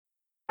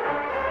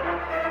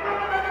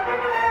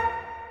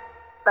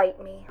Bite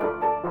Me.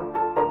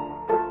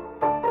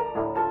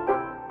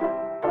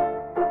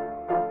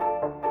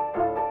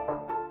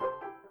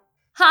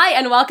 Hi,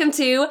 and welcome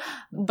to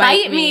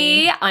Bite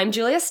Me. I'm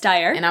Julia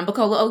Steyer. And I'm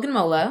Bacola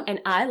Ogunmola. And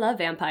I love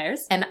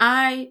vampires. And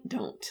I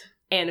don't.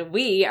 And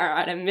we are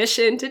on a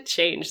mission to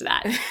change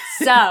that.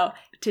 So,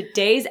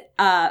 today's,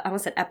 I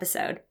almost said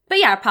episode, but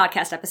yeah, our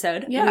podcast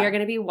episode. Yeah. We are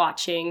going to be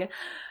watching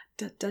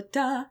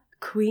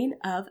Queen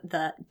of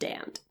the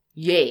Damned.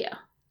 Yeah.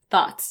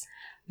 Thoughts?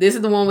 This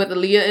is the one with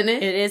Aaliyah in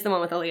it? It is the one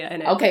with Aaliyah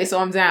in it. Okay,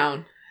 so I'm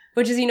down.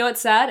 Which is, you know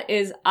what's sad?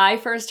 Is I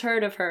first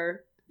heard of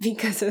her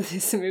because of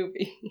this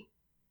movie.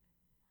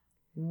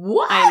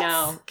 What? I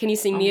know. Can you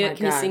sing me? Oh my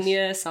Can you sing gosh. me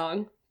a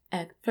song?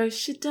 At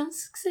first you don't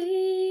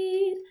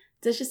succeed.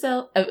 Dust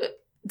yourself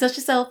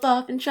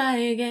off and try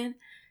again.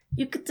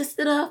 You could dust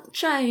it off and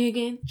try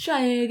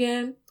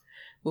again.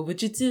 What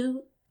would you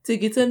do to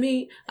get to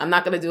me? I'm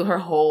not gonna do her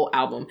whole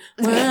album.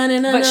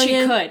 But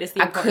she could. Is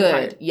the I important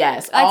could. part.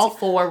 Yes, all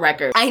 4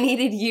 records. I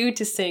needed you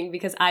to sing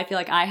because I feel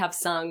like I have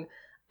sung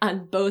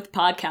on both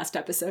podcast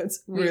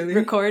episodes we Really?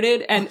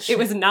 recorded, and Oh, shit. it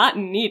was not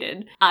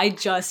needed. I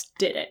just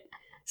did it.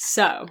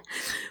 So,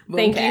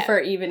 thank you for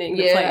evening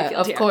the playing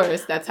field of here.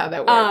 course. That's how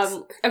that works.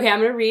 Okay, I'm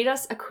going to read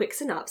us a quick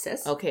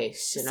synopsis. Okay,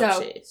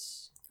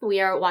 synopsis. We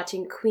are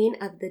watching Queen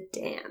of the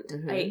Damned,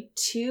 Mhm. a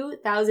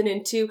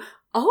 2002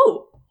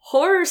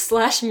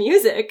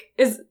 horror/music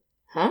is.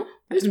 Huh?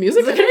 There's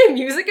music Is in there it?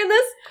 any music in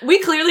this? We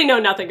clearly know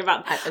nothing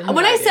about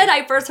When I said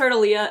I first heard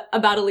about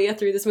Aaliyah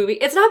through this movie,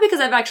 it's not because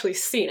I've actually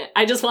seen it.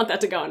 I just want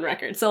that to go on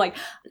record. So,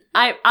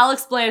 I'll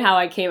explain how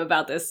I came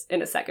about this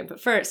in a second.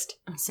 But first,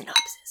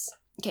 synopsis.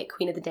 Okay,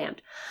 Queen of the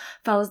Damned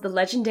follows the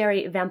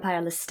legendary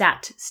vampire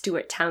Lestat,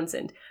 Stuart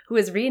Townsend, who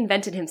has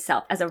reinvented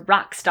himself as a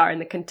rock star in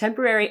the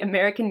contemporary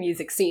American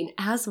music scene,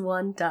 as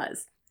one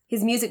does.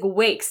 His music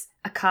wakes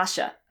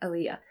Akasha,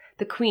 Aaliyah,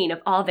 the queen of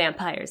all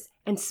vampires,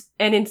 and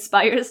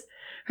inspires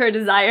her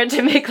desire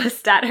to make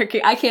Lestat her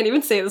king. I can't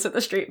even say this with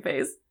a straight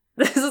face.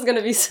 This is going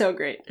to be so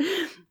great.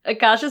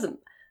 Akasha's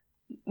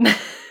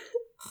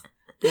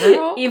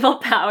Girl. evil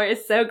power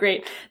is so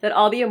great that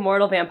all the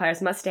immortal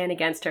vampires must stand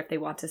against her if they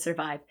want to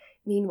survive.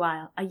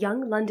 Meanwhile, a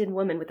young London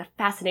woman with a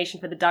fascination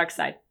for the dark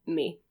side,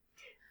 me,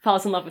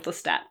 falls in love with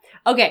Lestat.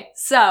 Okay,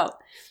 so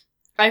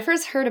I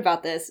first heard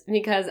about this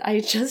because I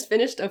just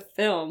finished a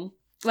film,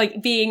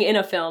 being in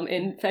a film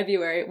in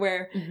February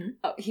where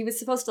he was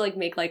supposed to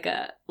make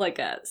a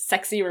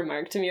sexy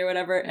remark to me or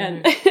whatever,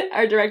 and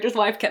our director's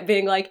wife kept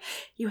being like,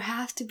 "You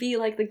have to be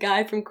like the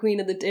guy from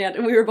Queen of the Damned,"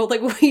 and we were both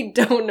like, "We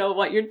don't know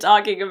what you're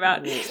talking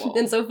about." Whoa.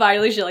 And so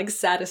finally she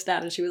sat us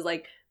down and she was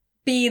like,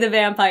 "Be the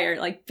vampire,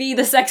 be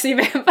the sexy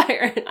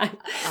vampire." And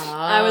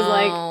I was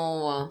like,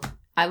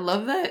 I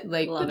love that.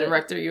 Love the it.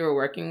 director you were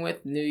working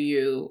with knew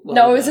you. Well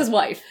no, it was enough. his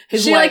wife.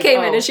 His She wife, came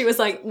in oh. and she was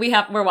like,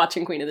 we're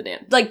watching Queen of the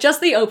Damned. Just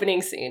the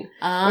opening scene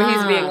where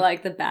he's being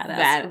the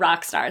badass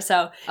rock star.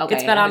 So Okay,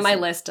 it's been I on my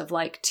understand. list of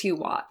to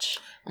watch.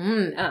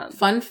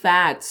 Fun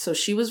fact. So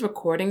she was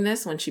recording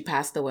this when she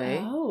passed away.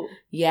 Oh.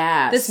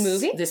 Yeah. This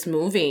movie? This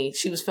movie.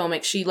 She was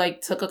filming. She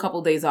took a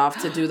couple days off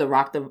to do the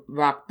Rock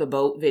the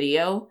Boat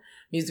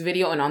music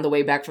video, and on the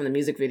way back from the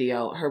music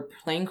video, her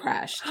plane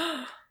crashed.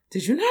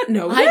 Did you not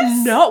know this?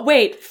 I know.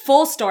 Wait,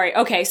 full story.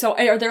 Okay, so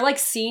are there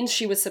scenes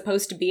she was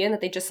supposed to be in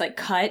that they just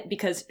cut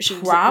because she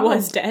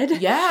was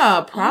dead?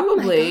 Yeah,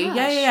 probably. Oh my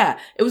gosh. Yeah.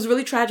 It was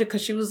really tragic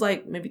because she was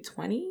maybe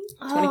 20, 22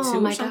 Oh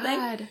my or something.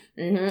 God.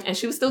 And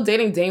she was still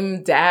dating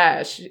Dame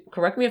Dash.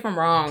 Correct me if I'm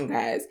wrong,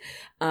 guys.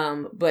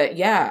 But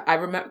yeah, I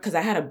remember because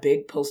I had a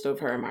big poster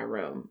of her in my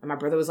room, and my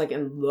brother was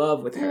in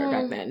love with her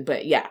back then.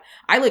 But yeah,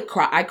 I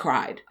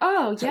cried.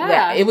 Oh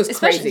yeah, It was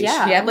Especially- crazy.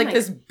 Yeah. She had Oh my-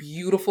 this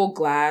beautiful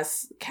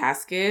glass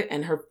casket,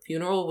 and her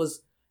funeral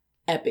was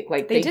epic.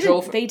 They did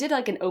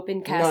an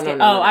open casket.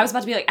 I was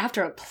about to be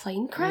after a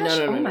plane crash.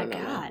 No, oh my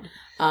no.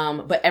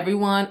 God. But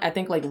everyone, I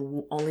think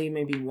only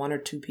maybe 1 or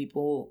 2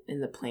 people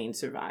in the plane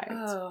survived.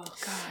 Oh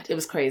God. It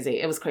was crazy.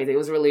 It was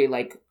really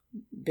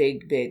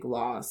big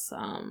loss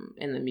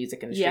in the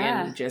music industry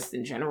and just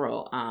in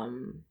general.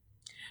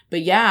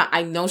 But yeah,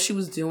 I know she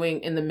was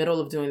in the middle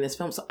of doing this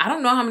film. So I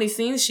don't know how many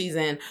scenes she's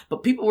in,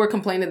 but people were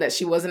complaining that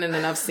she wasn't in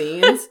enough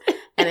scenes.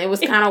 And it was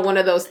kind of one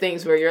of those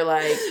things where you're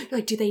like,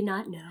 do they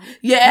not know?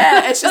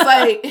 Yeah, it's just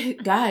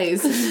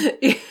guys,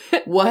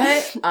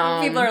 what?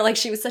 People are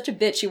she was such a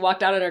bitch. She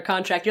walked out on her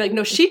contract. You're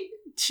no, she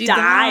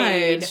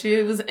died.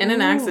 She was in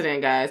an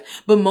accident, guys.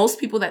 But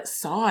most people that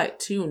saw it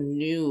too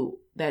knew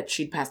that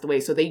she'd passed away.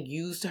 So they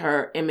used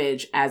her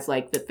image as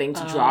the thing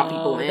to draw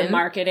people in. The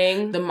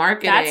marketing.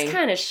 That's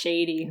kind of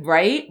shady.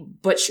 Right?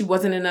 But she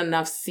wasn't in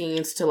enough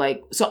scenes to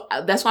so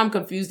that's why I'm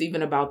confused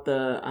even about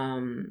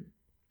the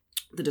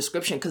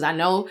description, because I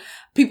know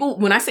people,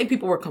 when I say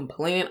people were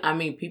complaining, I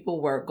mean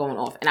people were going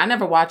off. And I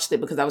never watched it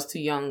because I was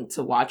too young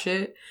to watch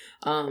it.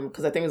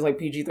 Because I think it was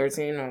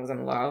PG-13. I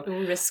wasn't allowed.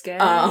 Ooh, risque.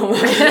 I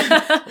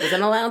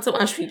wasn't allowed to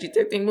watch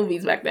PG-13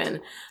 movies back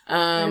then.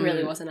 I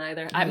really wasn't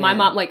either. My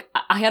mom,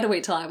 I had to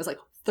wait till I was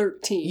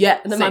 13. Yeah.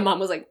 And then my mom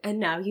was like, and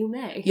now you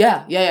may.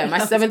 Yeah. My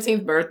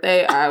 17th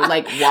birthday, I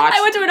like watched.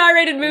 I went to an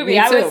R-rated movie.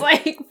 I was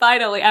like,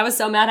 finally. I was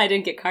so mad I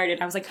didn't get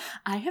carded. I was like,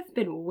 I have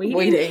been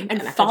waiting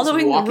and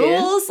following the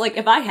rules. Like,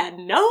 if I had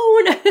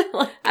known.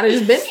 I'd have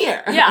just been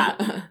here.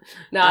 Yeah.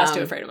 No, I was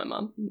too afraid of my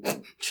mom.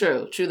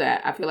 True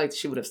that. I feel like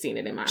she would have seen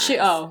it in my eyes.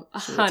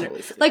 100.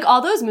 Totally, like,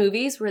 all those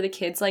movies where the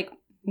kids, like,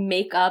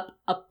 make up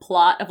a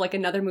plot of like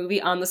another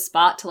movie on the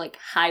spot to like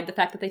hide the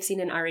fact that they've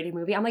seen an R-rated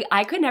movie. I'm like,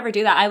 I could never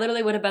do that. I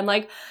literally would have been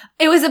like,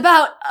 it was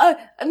about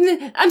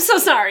I'm so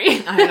sorry.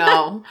 I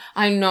know.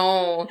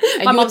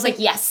 And my mom's like,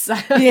 yes.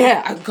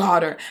 Yeah, I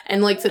got her.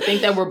 And like to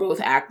think that we're both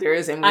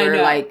actors and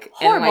we're like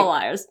horrible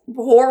liars.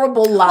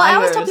 Horrible liars. Well, I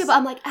always tell people,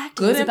 I'm like,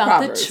 acting is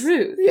about the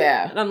truth.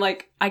 Yeah. And I'm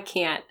like, I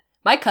can't.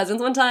 My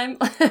cousins one time,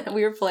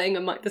 we were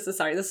playing this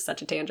is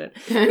such a tangent.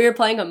 We were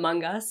playing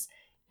Among Us.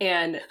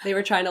 And they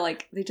were trying to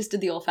like, they just did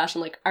the old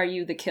fashioned like, are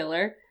you the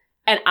killer?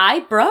 And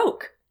I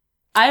broke.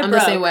 I'm the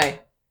same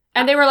way.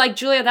 And they were like,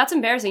 Julia, that's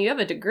embarrassing. You have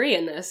a degree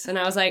in this. And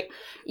I was like,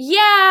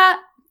 yeah,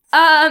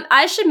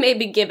 I should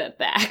maybe give it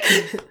back.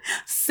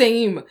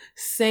 Same.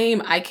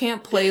 I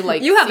can't play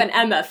like. You have an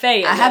MFA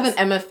in this. I have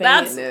an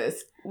MFA in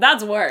this.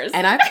 That's worse.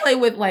 And I've played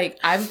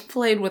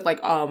with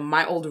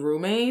my old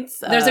roommates.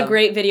 There's a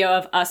great video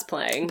of us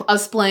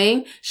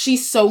playing.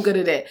 She's so good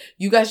at it.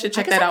 You guys should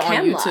check that out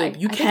on YouTube. Lie.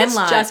 You can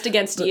lie. Just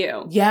against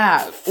you.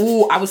 Yeah.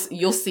 Ooh,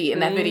 you'll see in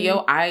that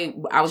video. I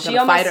was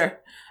gonna fight her.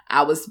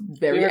 I was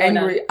very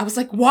angry. I was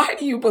like, why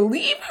do you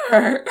believe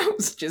her?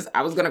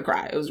 I was gonna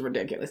cry. It was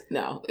ridiculous.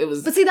 No, it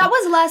was. But see, that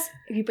was less,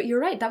 but you're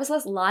right. That was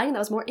less lying. That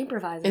was more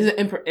improvising.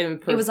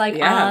 It was like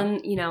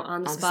on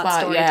the spot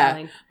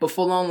storytelling. Yeah. But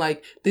full on,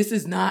 like, this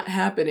is not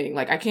happening.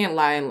 Like, I can't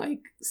lie in like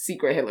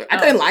Secret Hitler. I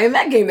couldn't lie in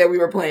that game that we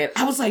were playing.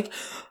 I was like,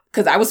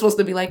 because I was supposed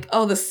to be like,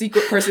 oh, the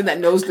secret person that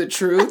knows the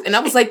truth. And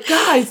I was like,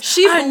 guys,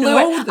 I blew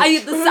it.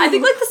 I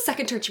think like the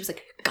second turn, she was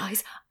like,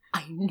 guys,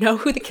 I know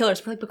who the killer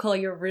is. We're like,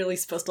 Bacola, you're really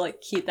supposed to like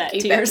keep that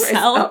to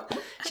yourself.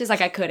 She's like,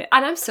 I couldn't.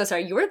 And I'm so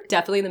sorry. You were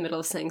definitely in the middle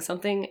of saying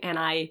something and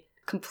I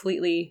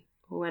completely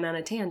went on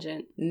a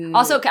tangent.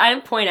 Also, can I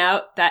point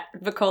out that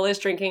Bacola is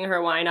drinking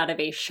her wine out of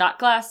a shot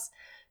glass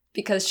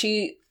because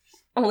she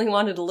only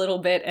wanted a little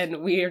bit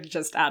and we're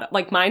just out of,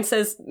 like, mine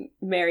says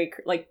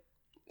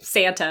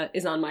Santa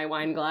is on my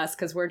wine glass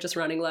because we're just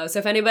running low. So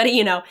if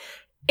anybody,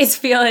 is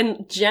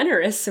feeling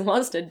generous and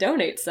wants to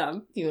donate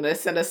some. You want to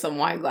send us some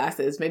wine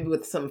glasses, maybe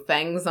with some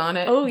fangs on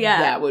it? Oh,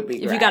 yeah. That would be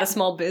great. If you got a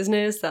small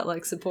business that,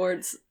 like,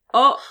 supports...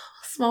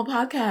 small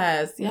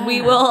podcast. Yeah.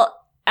 We will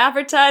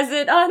advertise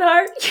it on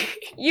our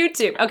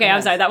YouTube. Okay, yes.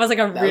 I'm sorry. That was, like,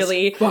 a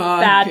really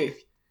bad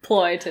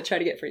ploy to try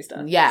to get free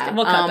stuff. Yeah.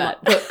 We'll cut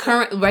that.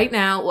 But right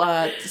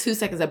now, 2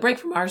 seconds, a break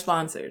from our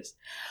sponsors.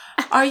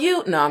 Are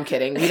you? No, I'm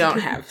kidding. We don't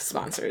have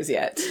sponsors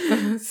yet.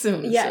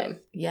 Soon.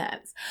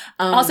 Yes.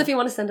 Also, if you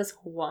want to send us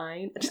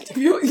wine.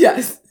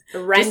 Yes.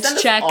 Rent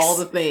checks. All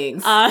the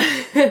things.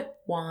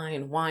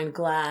 Wine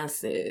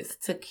glasses,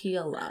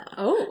 tequila.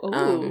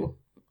 Oh.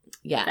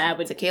 Yeah. That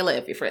would tequila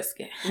if you're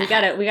frisky. We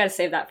gotta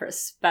save that for a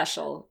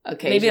special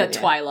occasion. Maybe a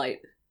Twilight.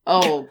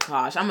 Oh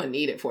gosh, I'm gonna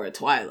need it for a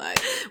Twilight.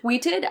 We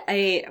did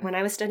when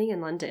I was studying in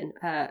London,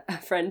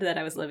 a friend that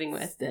I was living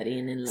with.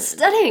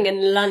 Studying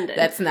in London.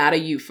 That's not a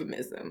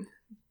euphemism.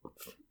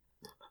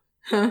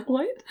 Huh?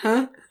 What?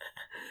 Huh?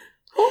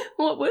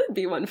 What would it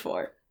be one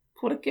for?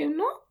 Por qué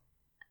no?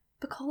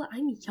 Bacola,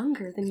 I'm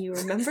younger than you,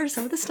 remember?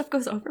 Some of this stuff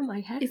goes over my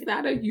head. It's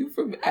not a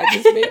euphemism. I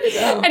just made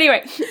it up.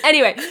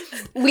 Anyway,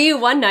 we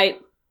one night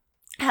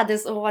had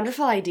this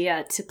wonderful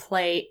idea to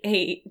play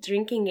a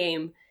drinking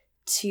game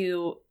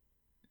to...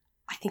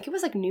 I think it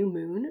was like New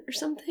Moon or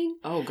something.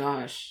 Oh,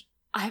 gosh.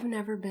 I've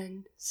never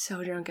been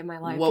so drunk in my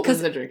life. What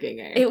was the drinking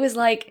game? It was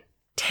like,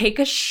 take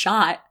a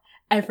shot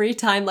every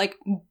time, like,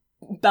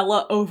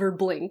 Bella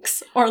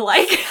overblinks. Or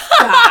like...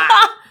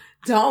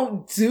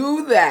 Don't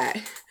do that.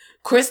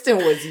 Kristen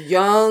was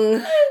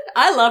young.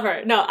 I love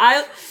her. No,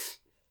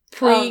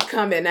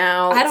 coming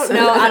out. I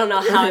don't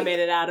know how I made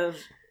it out of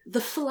the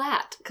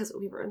flat, because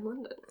we were in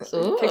London.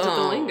 So we picked up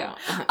the lingo.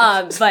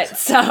 But,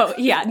 so,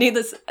 yeah,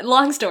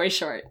 long story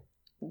short.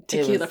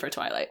 Tequila for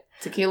Twilight.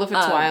 Tequila for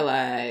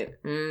Twilight.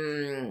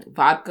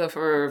 Vodka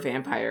for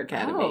Vampire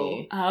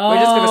Academy. We're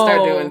just going to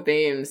start doing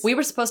themes. We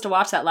were supposed to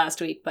watch that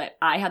last week, but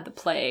I had the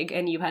plague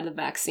and you had the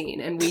vaccine,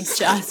 and we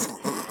just...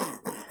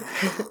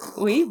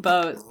 we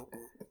both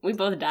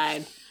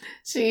died.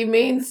 She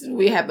means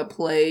we had the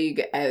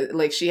plague,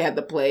 she had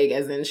the plague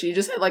as in she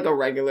just had like a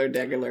regular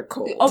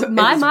cold. Oh,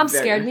 my mom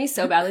scared me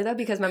so badly though,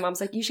 because my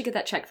mom's like, you should get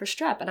that checked for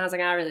strep. And I was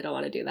like, I really don't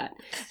want to do that.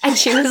 And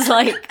she was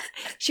like,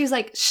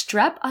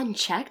 strep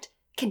unchecked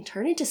can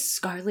turn into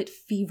scarlet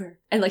fever.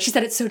 And like, she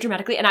said it so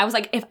dramatically. And I was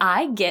like, if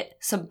I get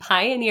some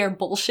pioneer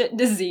bullshit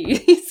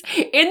disease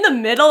in the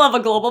middle of a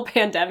global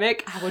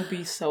pandemic, I would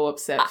be so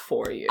upset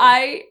for you.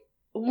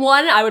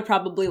 One, I would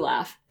probably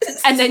laugh.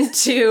 And then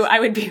two, I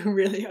would be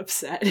really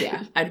upset.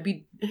 Yeah, I'd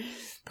be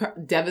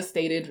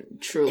devastated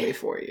truly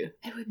for you.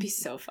 It would be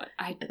so fun.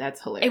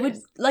 That's hilarious. It would,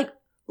 like,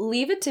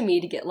 leave it to me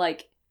to get,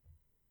 like,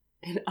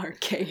 an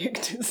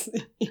archaic disease.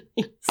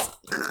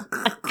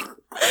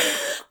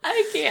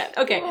 I can't.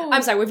 Okay,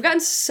 I'm sorry. We've gotten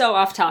so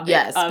off topic.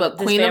 Yes, but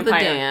Queen of the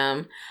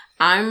Dam.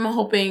 I'm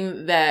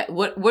hoping that...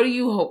 What are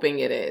you hoping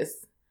it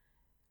is?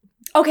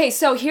 Okay,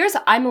 so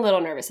I'm a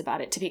little nervous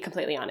about it, to be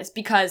completely honest,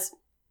 because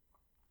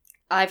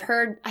I've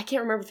heard... I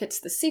can't remember if it's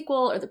the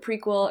sequel or the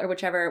prequel or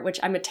whichever, which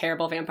I'm a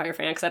terrible vampire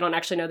fan because I don't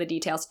actually know the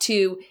details,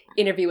 to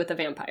Interview with the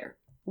Vampire,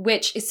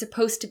 which is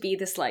supposed to be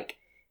this, like,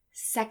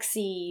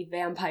 sexy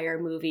vampire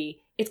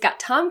movie. It's got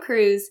Tom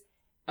Cruise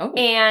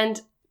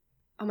and...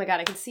 Oh my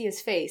God, I can see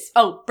his face.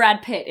 Oh,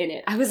 Brad Pitt in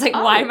it. I was like,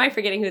 why am I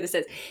forgetting who this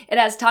is? It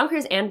has Tom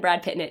Cruise and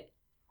Brad Pitt in it.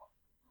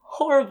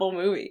 Horrible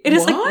movie. It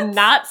is like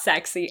not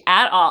sexy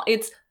at all.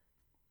 It's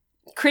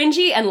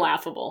cringy and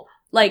laughable.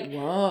 Like,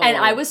 and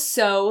I was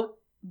so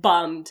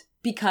bummed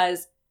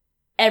because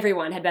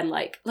everyone had been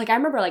like I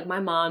remember like my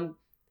mom,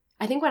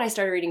 I think when I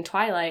started reading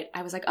Twilight,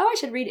 I was like, oh, I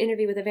should read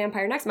Interview with a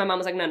Vampire next. My mom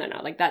was like, no,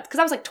 like that. Because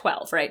I was like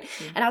 12, right?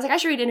 Mm-hmm. And I was like, I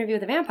should read Interview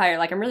with a Vampire.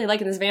 Like, I'm really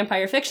liking this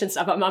vampire fiction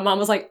stuff. But my mom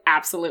was like,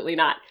 absolutely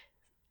not.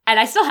 And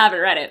I still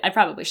haven't read it. I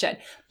probably should.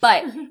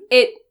 But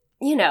it,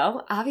 you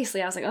know,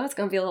 obviously I was like, oh, it's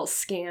going to be a little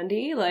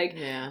Scandi. Like,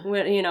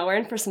 we're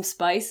in for some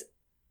spice.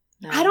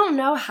 No. I don't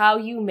know how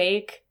you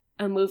make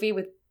a movie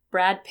with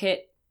Brad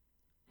Pitt.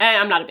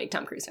 I'm not a big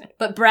Tom Cruise fan.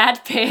 But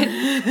Brad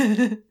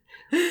Pitt,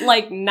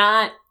 like,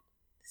 not...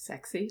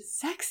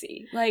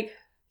 Sexy. Like,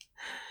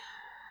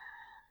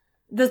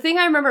 the thing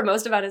I remember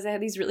most about is they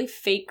had these really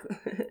fake,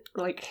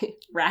 like,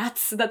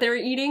 rats that they were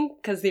eating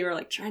because they were,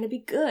 like, trying to be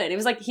good. It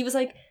was like, he was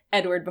like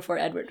Edward before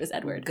Edward was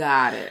Edward.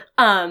 Got it.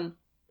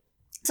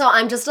 So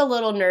I'm just a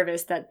little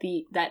nervous that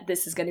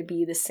this is going to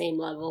be the same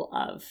level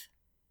of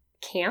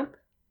camp.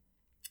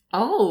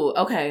 Oh,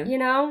 okay. You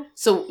know?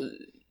 So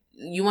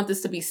you want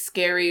this to be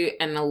scary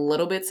and a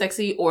little bit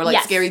sexy, or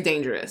like scary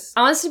dangerous?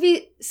 I want this to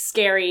be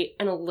scary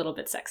and a little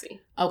bit sexy.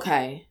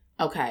 Okay.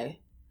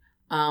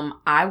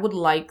 I would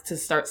like to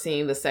start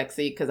seeing the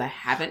sexy because I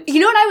haven't. You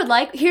know what I would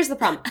like? Here's the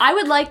problem. I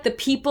would like the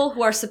people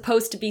who are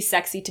supposed to be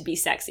sexy to be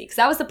sexy. Because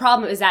that was the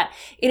problem, is that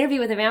Interview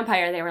with a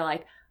Vampire, they were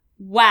like,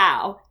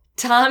 wow,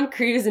 Tom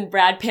Cruise and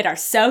Brad Pitt are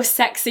so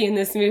sexy in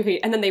this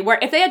movie. And then they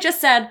weren't. If they had just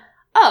said,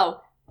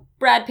 oh,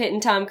 Brad Pitt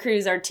and Tom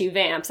Cruise are two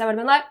vamps, I would have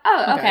been like,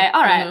 oh, okay,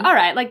 all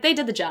right. Like, they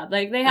did the job.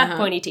 Like, they had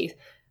pointy teeth.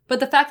 But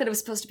the fact that it was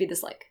supposed to be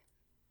this, like,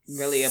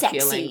 really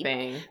appealing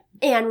thing.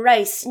 Anne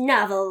Rice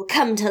novel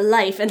come to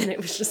life. And then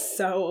it was just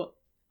so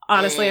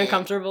honestly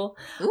uncomfortable.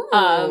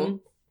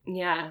 Ooh.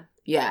 Yeah.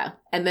 Yeah.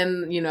 And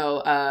then, you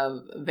know,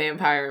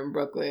 Vampires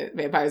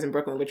in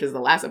Brooklyn, which is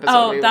the last episode.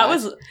 Oh, that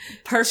was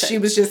perfect. She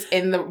was just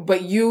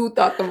but you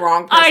thought the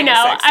wrong person.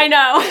 I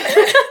know.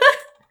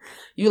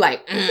 You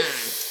like,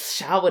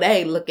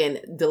 Sade looking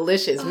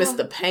delicious.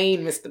 Mr.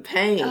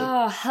 Payne.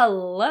 Oh,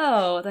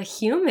 hello. The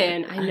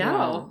human. I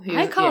know.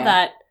 I call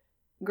that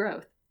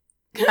growth.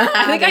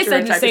 I think I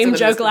said the same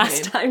joke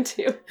last time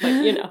too, but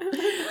you know.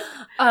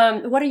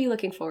 What are you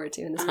looking forward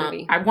to in this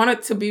movie? I want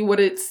it to be what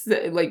it's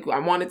like. I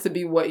want it to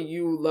be what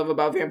you love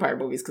about vampire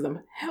movies, because I'm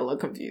hella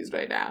confused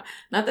right now.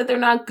 Not that they're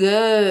not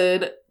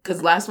good,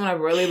 because last one I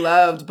really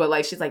loved, but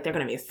like she's like, they're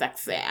gonna be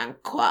sexy and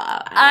cool.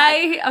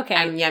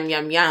 And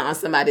yum on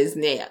somebody's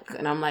neck,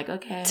 and I'm like,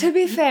 okay. To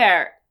be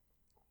fair,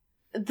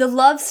 the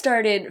love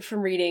started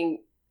from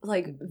reading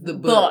like the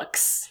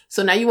books.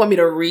 So now you want me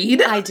to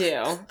read? I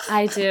do.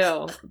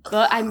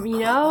 But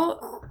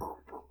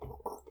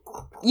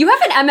you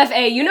have an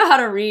MFA. You know how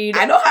to read.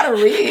 I know how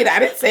to read. I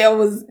didn't say I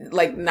was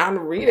like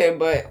non-reading,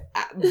 but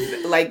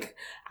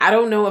I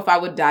don't know if I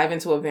would dive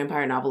into a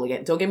vampire novel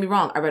again. Don't get me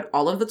wrong. I read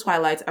all of the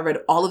Twilights. I read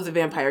all of the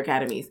Vampire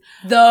Academies.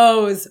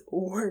 Those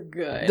were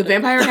good. The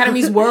Vampire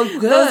Academies were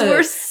good. Those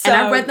were so good.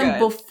 And I read them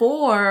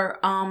before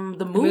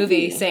the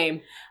movie.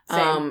 Same.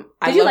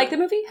 Did you like the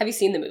movie? Have you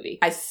seen the movie?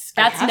 That's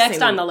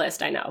next on the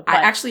list, I know. But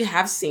I actually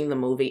have seen the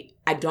movie.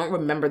 I don't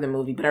remember the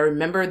movie, but I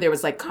remember there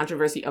was like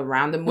controversy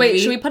around the movie. Wait,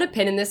 should we put a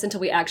pin in this until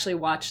we actually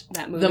watch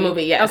that movie? The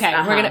movie, yes. Okay,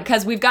 we're gonna,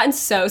 because we've gotten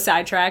so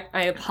sidetracked.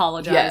 I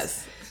apologize.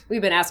 Yes.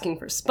 We've been asking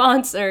for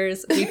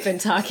sponsors. We've been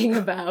talking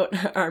about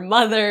our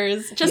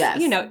mothers. Just,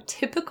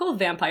 typical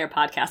vampire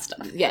podcast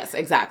stuff. Yes,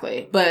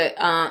 exactly. But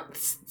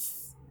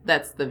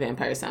that's the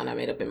vampire sound I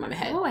made up in my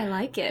head. Oh, I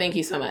like it. Thank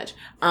you so much.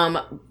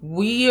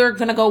 We are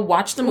going to go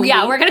watch the movie.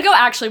 Yeah, we're going to go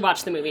actually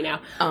watch the movie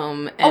now.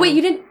 And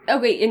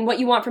what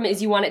you want from it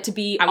is you want it to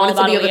be all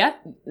about Aaliyah?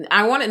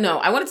 I want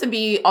it to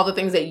be all the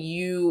things that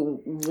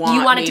you want.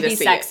 You want it to be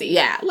sexy.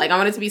 Yeah, like I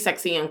want it to be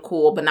sexy and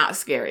cool, but not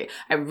scary.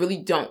 I really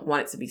don't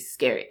want it to be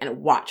scary. And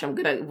we're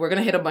going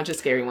to hit a bunch of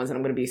scary ones and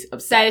I'm going to be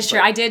upset. That is true.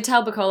 I did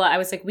tell Bacola, I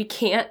was like, we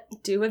can't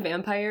do a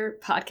vampire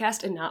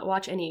podcast and not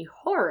watch any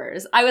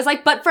horrors. I was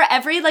like, but for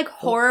every like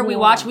horror we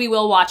watch, we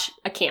will watch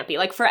a campy.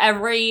 Like for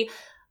every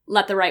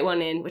Let the Right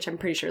One In, which I'm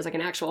pretty sure is like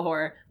an actual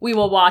horror, we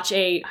will watch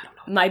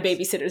My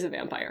Babysitter's a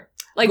Vampire.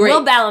 Like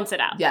we'll balance it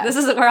out. Yes.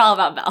 We're all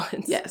about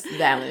balance. Yes,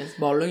 balance.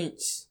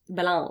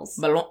 Balance.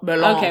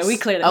 Okay, we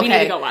cleared it. Okay. We need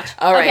to go watch.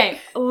 All right.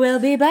 Okay, we'll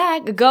be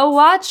back. Go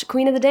watch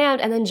Queen of the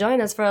Damned and then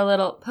join us for a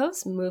little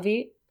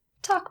post-movie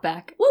talk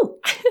back. Woo!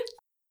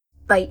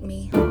 Bite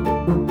me.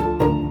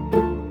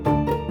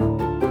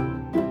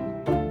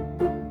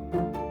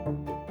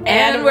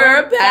 And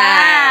we're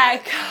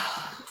back.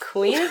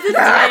 Queen of the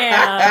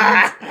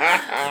Damned.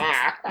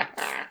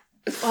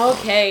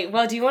 Okay,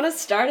 well, do you want to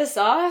start us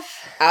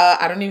off?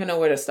 I don't even know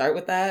where to start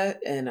with that.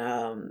 And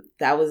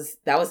that was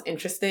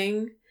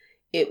interesting.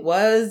 It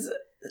was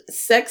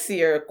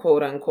sexier,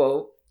 quote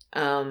unquote.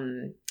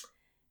 And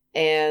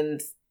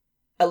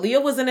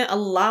Aaliyah was in it a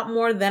lot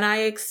more than I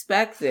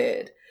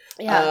expected.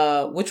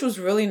 Yeah. Which was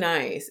really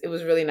nice. It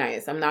was really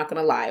nice. I'm not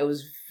gonna lie. It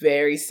was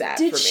very sad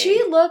for me. Did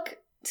she look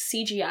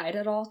CGI'd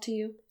at all to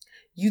you?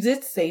 You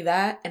did say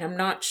that, and I'm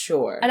not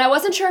sure. And I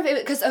wasn't sure if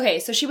it... Because, okay,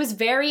 so she was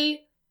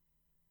very...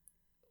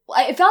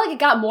 It felt like it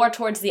got more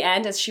towards the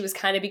end as she was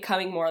kind of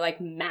becoming more,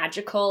 like,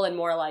 magical and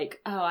more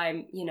like, oh,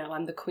 I'm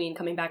the queen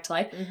coming back to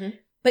life. Mm-hmm.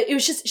 But it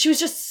was just... She was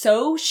just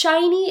so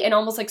shiny and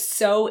almost, like,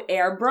 so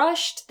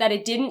airbrushed that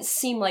it didn't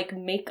seem like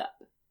makeup.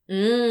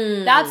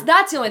 Mm.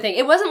 That's the only thing.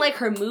 It wasn't like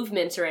her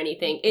movements or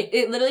anything.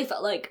 It literally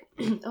felt like...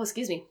 oh,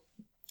 excuse me.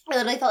 It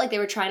literally felt like they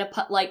were trying to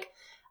put, like,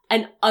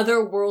 an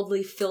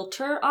otherworldly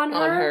filter on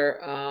her.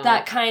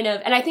 That kind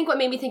of... And I think what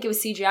made me think it was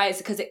CGI is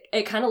because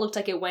it kind of looked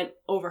like it went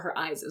over her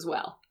eyes as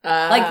well.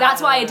 Like,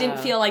 that's why it didn't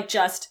feel like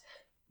just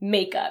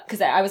makeup.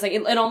 Because I was like...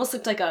 It almost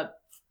looked like a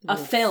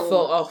film.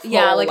 Full,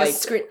 yeah, like a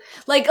screen...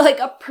 Like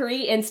a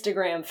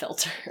pre-Instagram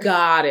filter.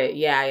 Got it.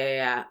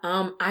 Yeah.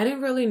 I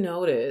didn't really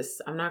notice.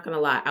 I'm not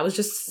gonna lie. I was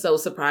just so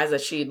surprised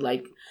that she'd,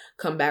 like,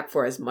 come back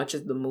for as much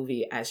of the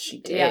movie as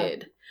she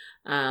did.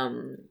 Yeah.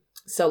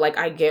 So, like,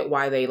 I get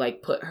why they,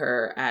 like, put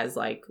her as,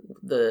 like,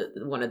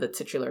 one of the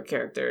titular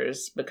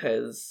characters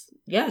because,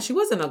 yeah, she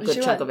was in a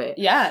good chunk of it.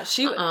 Yeah,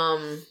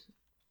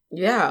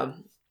 yeah.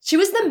 She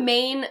was the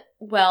main,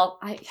 well,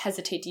 I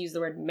hesitate to use the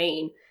word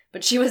main,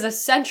 but she was a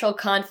central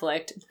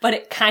conflict, but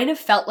it kind of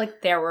felt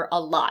like there were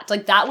a lot.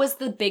 Like, that was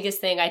the biggest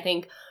thing, I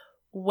think,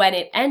 when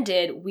it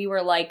ended, we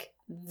were like,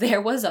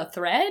 there was a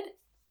thread,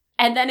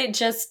 and then it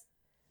just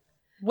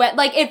went,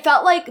 like, it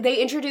felt like they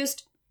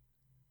introduced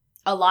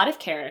a lot of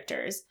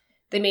characters.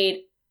 They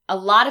made a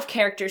lot of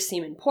characters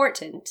seem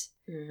important.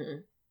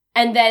 Mm-hmm.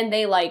 And then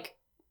they, like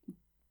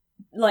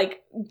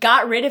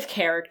got rid of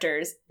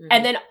characters. Mm-hmm.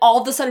 And then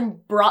all of a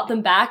sudden brought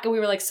them back. And we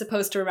were, like,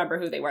 supposed to remember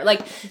who they were.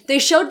 Like, they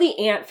showed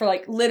the aunt for,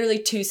 like, literally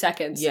 2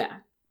 seconds. Yeah.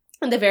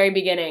 In the very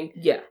beginning.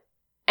 Yeah.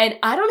 And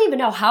I don't even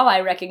know how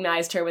I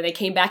recognized her when they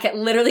came back at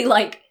literally,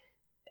 like,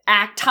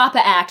 top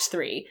of Act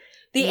 3.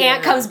 The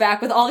aunt comes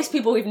back with all these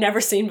people we've never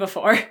seen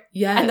before.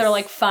 Yes. And they're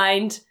like,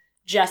 find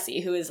Jessie,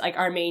 who is, like,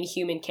 our main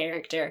human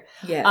character.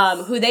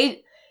 Yes. Who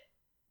they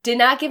did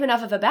not give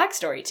enough of a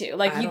backstory to.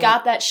 Like, you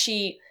got that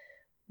she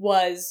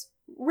was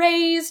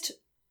raised,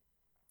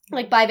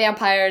 like, by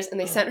vampires, and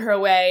they sent her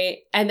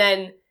away, and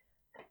then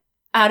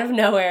out of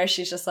nowhere,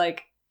 she's just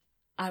like,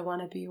 I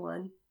want to be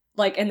one.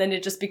 Like, and then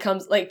it just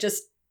becomes, like,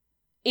 just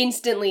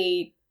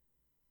instantly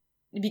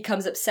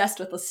becomes obsessed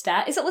with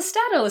Lestat. Is it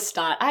Lestat or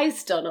Lestat? I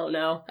still don't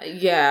know.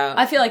 Yeah.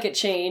 I feel like it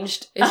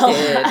changed. It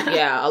did.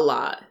 Yeah, a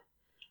lot.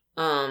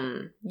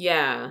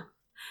 Yeah.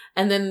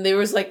 And then there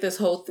was, like, this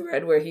whole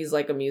thread where he's,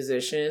 like, a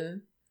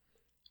musician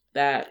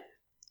that...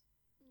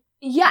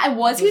 Yeah, and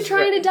was he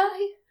trying to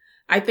die?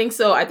 I think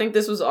so. I think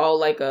this was all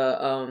like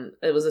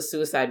it was a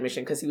suicide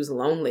mission because he was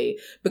lonely.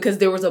 Because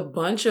there was a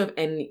bunch of,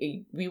 and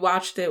we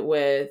watched it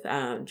with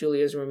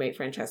Julia's roommate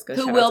Francesca,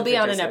 who will be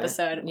on an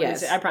episode.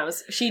 Yes, I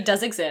promise. She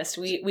does exist.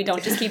 We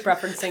don't just keep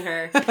referencing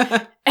her.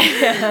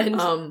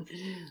 And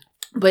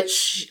but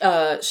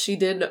she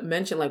did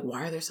mention, like,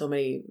 why are there so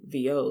many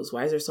VOs?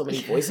 Why is there so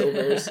many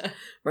voiceovers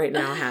right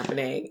now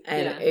happening?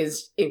 And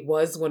it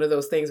was one of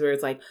those things where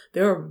it's like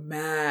there are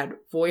mad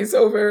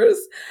voiceovers.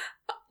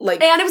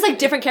 Like, and it was, like,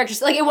 different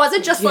characters. Like, it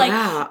wasn't just like,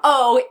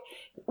 oh,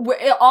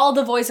 all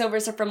the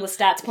voiceovers are from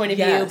Lestat's point of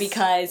view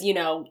because, you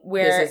know,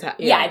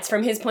 it's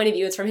from his point of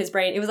view. It's from his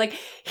brain. It was like,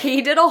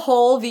 he did a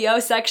whole VO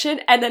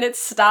section and then it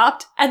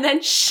stopped and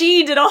then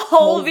she did a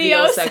whole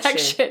VO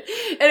section.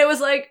 And it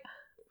was like,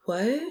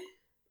 what?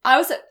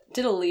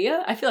 Did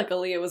Aaliyah? I feel like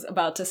Aaliyah was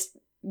about to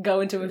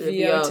go into a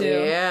VO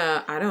too.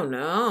 Yeah, I don't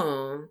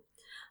know.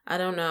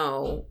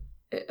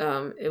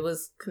 It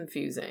was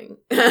confusing,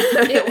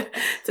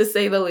 to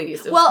say the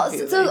least.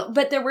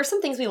 But there were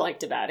some things we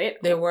liked about it.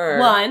 There were.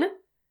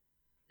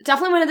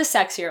 Definitely one of the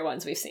sexier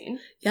ones we've seen.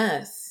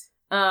 Yes.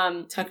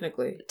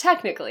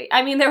 Technically.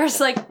 I mean, there was,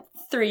 like,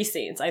 3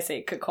 scenes I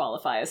say could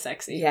qualify as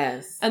sexy.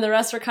 Yes. And the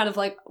rest were kind of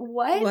like,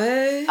 what?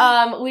 We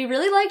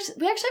actually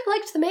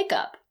liked the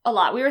makeup a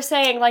lot. We were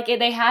saying, like,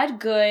 they had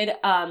good,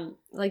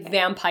 like,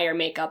 vampire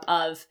makeup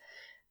of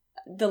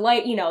the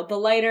light, you know, the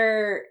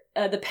lighter...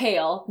 the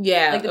pale.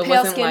 Yeah. Like, the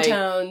pale skin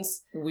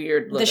tones.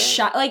 Weird looking.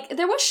 Like,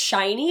 there was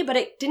shiny, but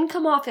it didn't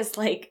come off as,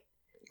 like...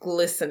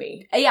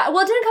 glistening. Yeah, well,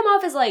 it didn't come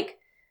off as, like,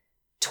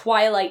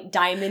 Twilight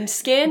diamond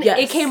skin. Yes.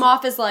 It came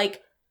off as,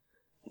 like,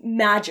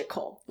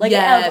 magical. Like,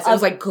 yes, it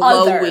was, like,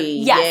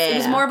 glowy. Yes, it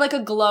was more of, like,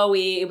 a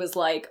glowy. It was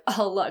like,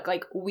 oh, look,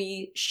 like,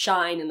 we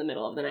shine in the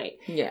middle of the night.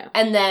 Yeah.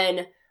 And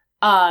then,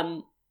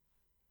 I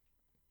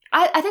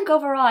think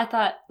overall, I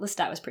thought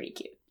Lestat was pretty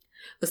cute.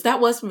 Lestat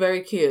was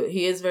very cute.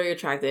 He is very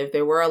attractive.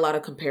 There were a lot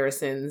of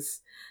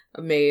comparisons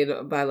made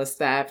by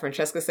Lestat.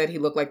 Francesca said he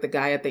looked like the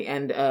guy at the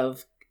end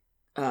of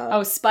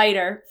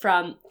Spider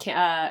from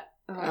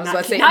I was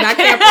about to say not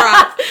Camp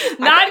Rock.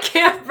 Not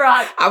Camp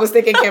Rock. I was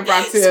thinking Camp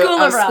Rock too.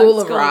 School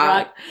of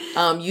Rock.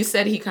 You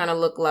said he kind of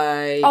looked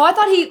like. Oh, I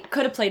thought he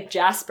could have played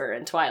Jasper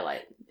in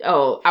Twilight.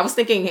 Oh, I was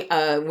thinking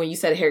when you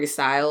said Harry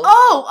Styles.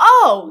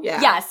 Oh,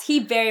 yeah. Yes, he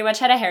very much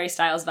had a Harry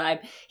Styles vibe.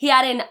 He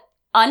had an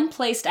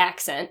unplaced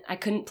accent. I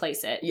couldn't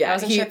place it. Yeah, I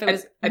wasn't sure if it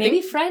was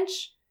maybe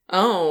French.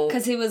 Oh,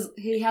 because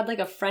he had like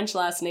a French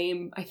last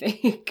name, I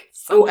think.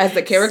 As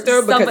the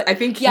character, because I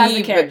think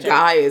the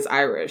guy is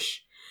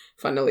Irish.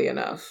 Funnily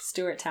enough,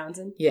 Stuart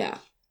Townsend. Yeah,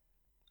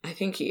 I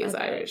think he is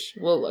Irish.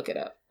 We'll look it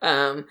up.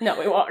 No,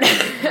 we won't.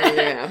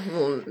 Yeah.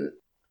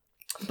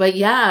 But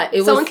yeah,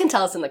 someone can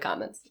tell us in the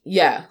comments.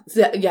 Yeah.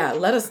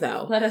 Let us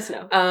know.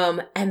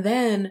 And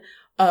then,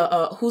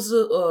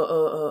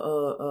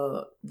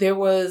 there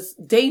was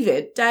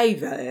David.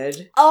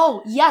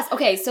 Oh, yes.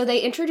 Okay. So they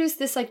introduced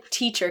this like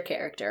teacher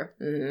character.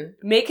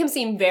 Mm-hmm. Make him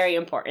seem very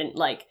important.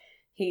 Like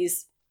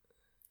because,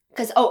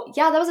 that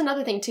was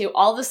another thing too.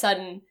 All of a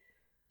sudden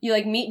you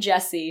like meet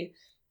Jesse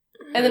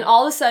and then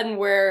all of a sudden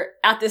we're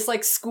at this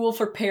like school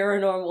for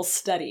paranormal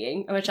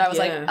studying, which I was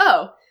like,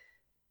 oh,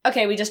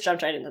 okay, we just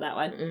jumped right into that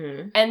one.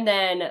 Mm-hmm. And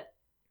then,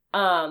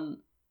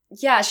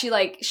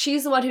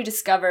 she's the one who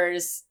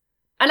discovers,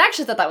 and I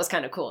actually thought that was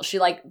kind of cool. She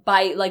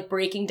by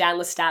breaking down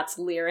Lestat's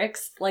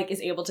lyrics,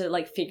 is able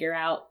to figure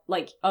out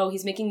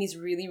he's making these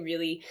really,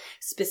 really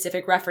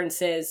specific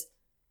references.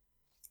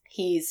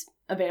 He's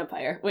a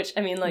vampire, which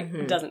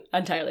doesn't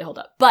entirely hold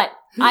up, but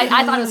I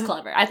thought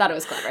it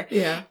was clever.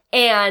 Yeah.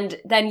 And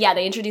then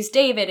they introduced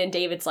David, and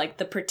David's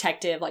the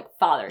protective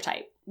father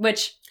type,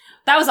 which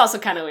that was also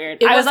kind of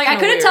weird. I was I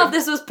couldn't tell if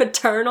this was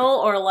paternal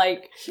or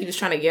he was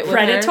trying to get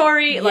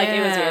predatory. With her.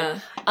 It was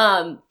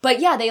weird. But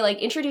they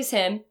introduce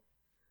him.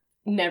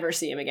 Never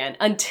see him again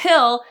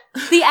until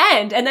the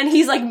end, and then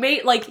he's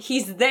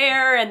he's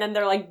there, and then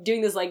they're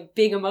doing this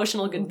big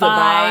emotional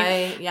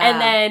goodbye. Yeah. And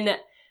then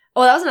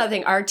that was another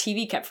thing. Our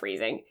TV kept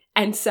freezing,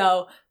 and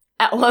so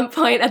at one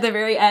point at the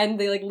very end,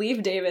 they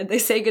leave David. They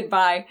say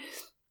goodbye.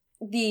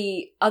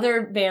 The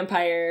other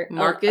vampire,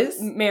 Marcus,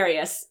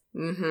 Marius.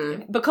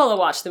 Mm-hmm. Bacola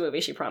watched the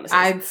movie. She promises.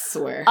 I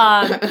swear.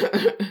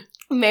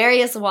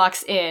 Marius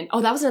walks in.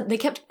 Oh, that was they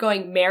kept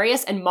going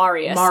Marius and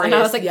Marius. And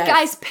I was like,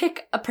 guys,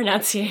 pick a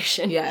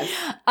pronunciation. Yes.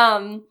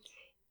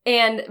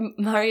 And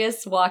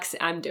Marius walks.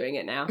 I'm doing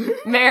it now.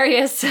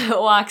 Marius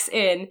walks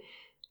in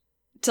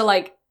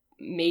to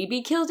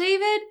maybe kill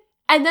David.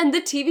 And then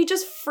the TV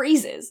just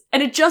freezes.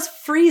 And it just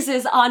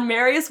freezes on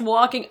Marius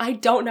walking. I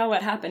don't know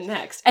what happened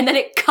next. And then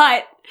it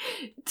cut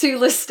to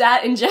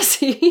Lestat and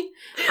Jesse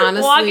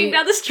walking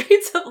down the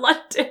streets of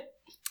London.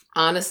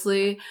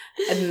 Honestly,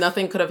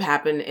 nothing could have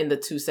happened in the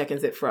 2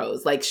 seconds it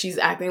froze. She's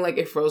acting like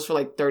it froze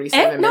for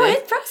 37 minutes. No,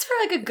 it froze for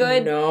a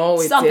good... No,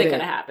 it something didn't.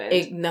 Could have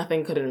happened.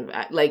 Nothing could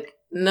have...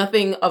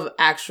 nothing of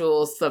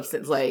actual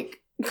substance,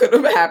 could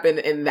have happened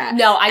in that.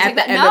 No, I think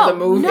at the end of the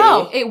movie.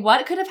 No,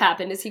 what could have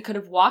happened is he could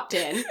have walked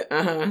in.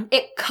 Uh-huh.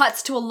 It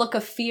cuts to a look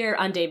of fear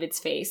on David's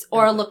face,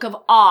 or a look of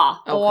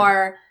awe,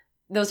 or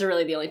those are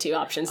really the only two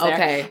options there.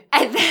 Okay,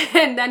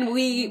 and then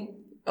we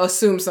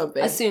assume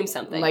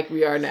something, like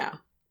we are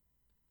now.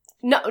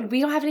 No, we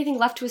don't have anything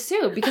left to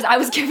assume because I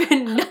was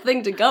given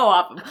nothing to go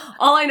off of.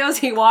 All I know is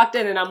he walked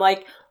in, and I'm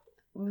like,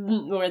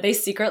 were they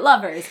secret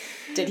lovers?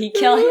 Did he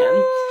kill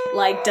him?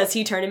 Does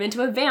he turn him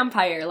into a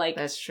vampire?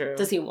 That's true.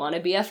 Does he want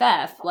to be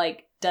BFF?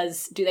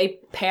 Do they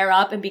pair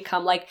up and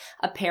become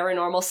a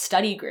paranormal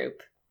study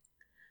group?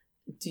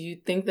 Do you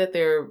think that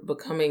they're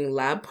becoming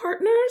lab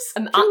partners?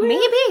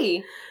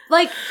 Maybe.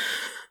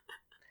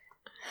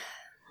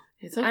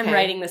 It's okay. I'm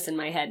writing this in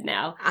my head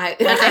now. I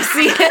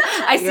see it.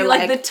 I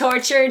see the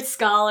tortured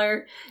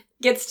scholar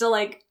gets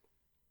to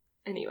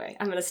Anyway,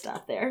 I'm gonna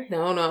stop there.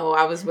 No,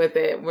 I was with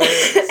it. We're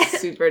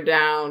super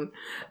down.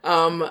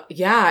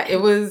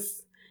 It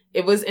was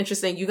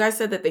interesting. You guys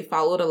said that they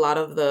followed a lot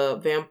of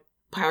the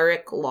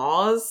vampiric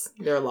laws.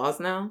 There are laws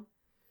now.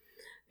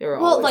 There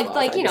are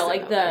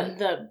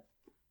the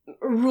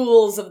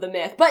rules of the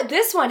myth. But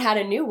this one had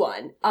a new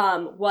one.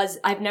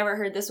 I've never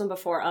heard this one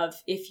before. Of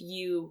if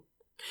you.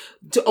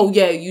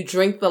 You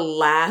drink the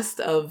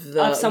last of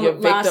your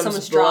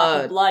victim's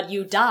drop of blood,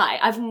 you die.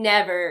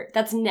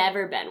 That's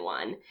never been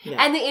one.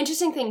 Yeah. And the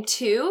interesting thing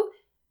too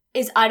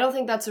is I don't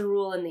think that's a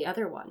rule in the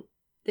other one,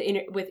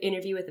 with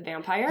Interview with the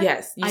Vampire.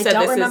 Yes, I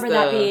don't remember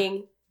that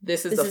being.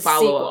 This is the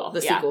follow-up,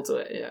 sequel to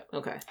it. Yeah,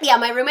 okay. Yeah,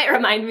 my roommate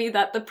reminded me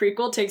that the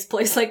prequel takes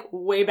place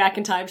way back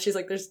in time. She's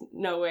like, "There's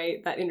no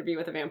way that Interview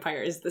with the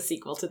Vampire is the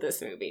sequel to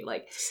this movie."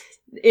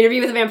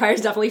 Interview with the Vampire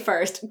is definitely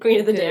first. Queen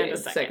of the Damned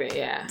is second.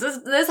 Yeah.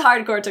 This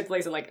hardcore took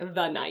place in the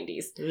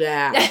 90s.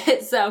 Yeah.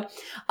 So,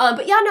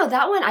 but yeah, no,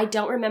 that one I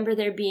don't remember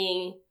there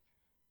being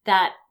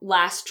that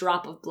last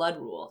drop of blood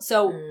rule.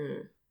 So,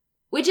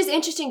 which is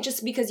interesting,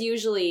 just because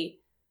usually.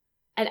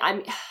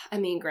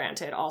 And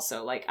granted,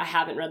 also, I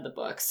haven't read the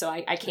book, so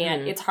I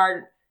can't, it's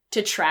hard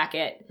to track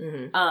it.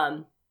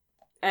 Mm-hmm.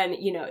 And,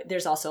 you know,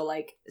 there's also,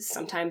 like,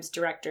 sometimes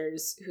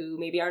directors who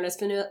maybe aren't as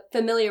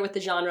familiar with the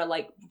genre,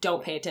 like,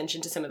 don't pay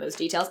attention to some of those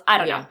details. I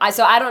don't know.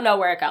 So I don't know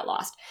where it got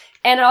lost.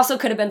 And it also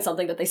could have been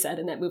something that they said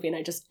in that movie, and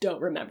I just don't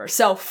remember.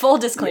 So full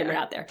disclaimer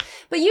out there.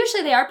 But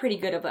usually they are pretty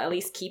good at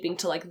least keeping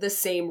to, like, the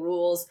same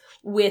rules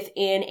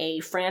within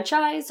a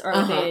franchise or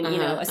within, you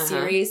know, a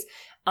series.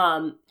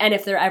 And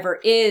if there ever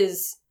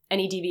is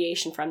any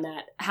deviation from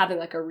that, having,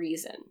 like, a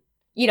reason.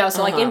 You know,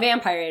 so, like, in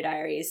Vampire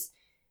Diaries,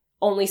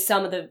 only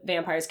some of the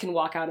vampires can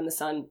walk out in the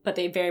sun, but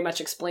they very much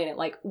explain it.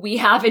 Like, we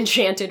have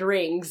enchanted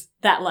rings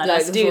that let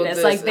us do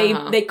this. Like,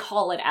 they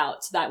call it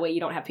out, so that way you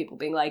don't have people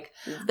being like,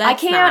 I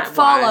can't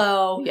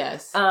follow,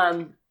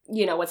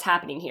 you know, what's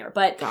happening here.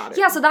 But,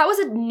 yeah, so that was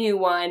a new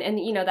one. And,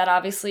 you know, that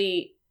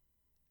obviously,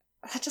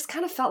 that just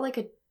kind of felt like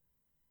it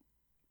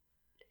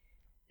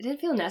didn't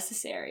feel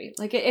necessary.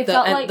 Like, it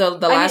felt like... The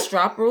last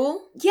drop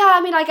rule? Yeah, I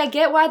mean, like, I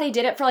get why they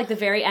did it for, like, the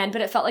very end, but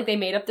it felt like they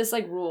made up this,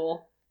 like,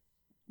 rule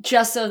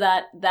just so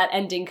that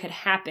ending could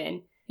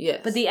happen.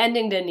 Yes. But the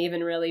ending didn't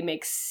even really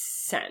make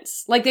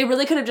sense. Like, they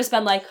really could have just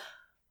been like,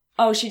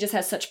 oh, she just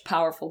has such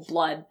powerful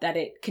blood that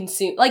it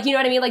consumed... Like, you know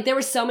what I mean? Like, there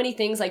were so many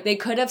things, like, they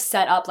could have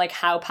set up, like,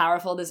 how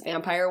powerful this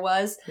vampire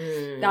was.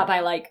 Not by,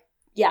 like,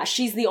 yeah,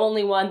 she's the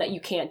only one that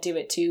you can't do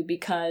it to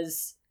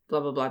because... Blah,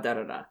 blah, blah, da,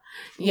 da, da.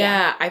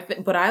 Yeah,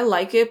 but I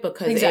like it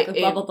because exactly,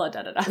 blah, blah, blah,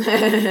 da, da,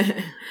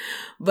 da.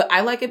 But I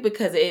like it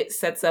because it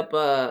sets up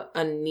a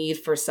need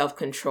for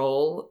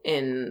self-control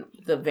in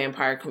the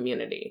vampire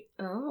community.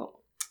 Oh.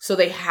 So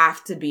they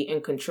have to be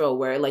in control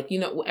where, like, you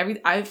know,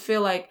 I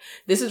feel like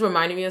this is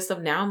reminding me of stuff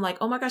now. I'm like,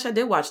 oh my gosh, I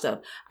did watch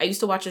stuff. I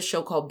used to watch a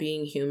show called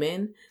Being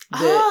Human.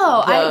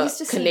 I used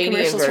to see Canadian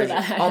commercials version.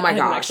 for that. Oh my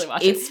gosh.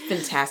 It's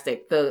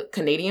fantastic. The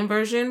Canadian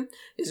version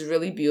is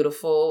really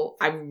beautiful.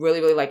 I really,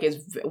 really like it.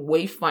 It's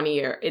way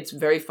funnier. It's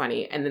very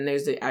funny. And then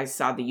I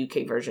saw the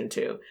UK version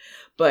too.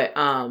 But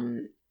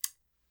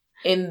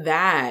in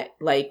that,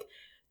 like,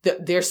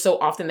 there's so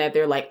often that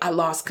they're like, I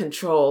lost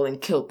control and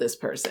killed this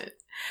person.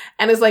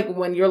 And it's like,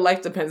 when your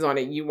life depends on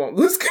it, you won't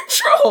lose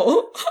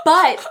control.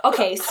 But,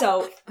 okay,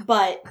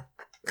 but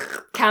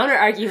counter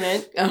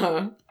argument.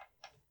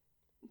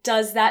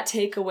 Does that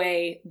take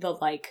away the,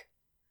 like...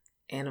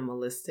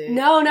 Animalistic?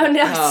 No.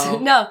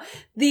 No.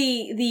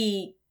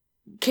 The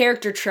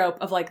character trope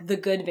of, like, the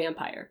good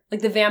vampire.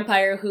 Like, the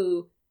vampire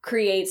who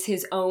creates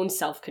his own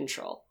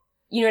self-control.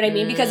 You know what I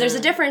mean? Because there's a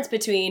difference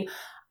between,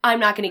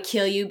 I'm not going to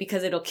kill you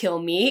because it'll kill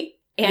me,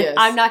 and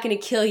I'm not going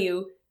to kill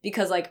you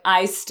because, like,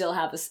 I still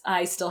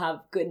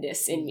have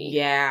goodness in me.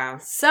 Yeah.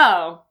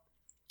 So.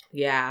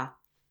 Yeah.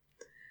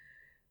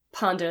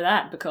 Ponder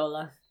that,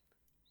 Bacola.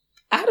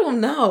 I don't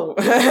know.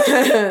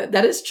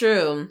 That is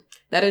true.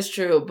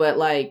 But,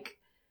 like,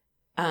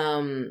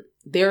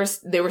 there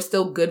were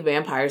still good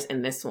vampires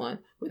in this one.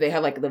 Where they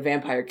had, like, the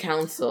vampire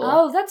council.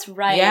 Oh, that's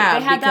right. Yeah.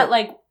 They had that,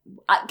 like...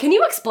 can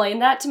you explain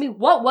that to me?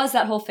 What was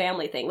that whole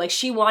family thing? Like,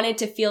 she wanted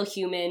to feel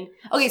human.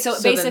 Okay, so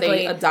basically... then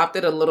they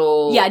adopted a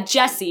little... Yeah,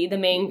 Jessie, the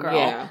main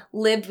girl,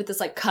 lived with this,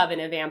 like, coven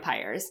of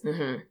vampires.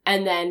 Mm-hmm.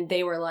 And then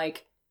they were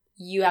like,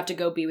 you have to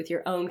go be with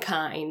your own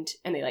kind.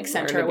 And they, like,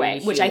 sent her away.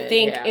 Which I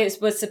think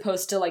was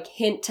supposed to, like,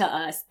 hint to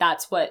us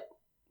that's what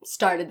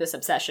started this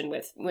obsession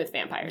with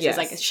vampires. Yes.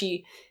 It's like,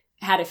 she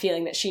had a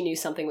feeling that she knew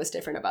something was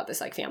different about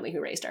this, like, family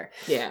who raised her.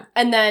 Yeah.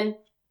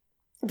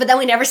 But then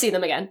we never see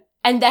them again.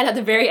 And then at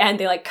the very end,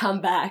 they, like,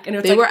 come back. And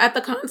they were at the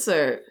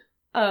concert.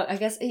 Oh, I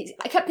guess...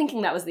 I kept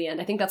thinking that was the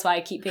end. I think that's why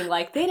I keep being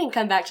like, they didn't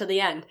come back to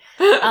the end.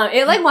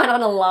 It, like, went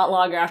on a lot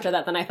longer after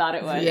that than I thought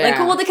it would. Yeah. Like,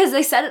 well, because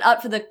they set it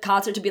up for the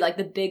concert to be, like,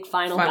 the big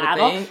final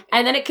battle. Thing.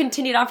 And then it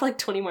continued on for, like,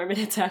 20 more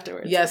minutes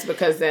afterwards. Yes,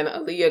 because then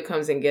Aaliyah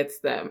comes and gets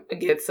them.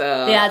 Yeah,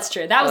 that's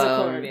true. That was a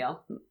cool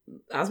reveal.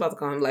 I was about to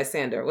call him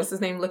Lysander. What's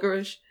his name?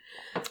 Licorice?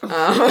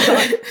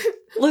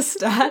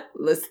 Lestat.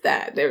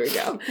 There we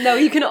go. No,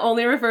 you can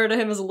only refer to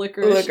him as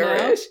Licorice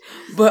now.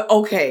 But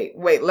okay,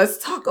 wait, let's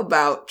talk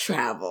about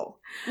travel.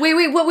 Wait,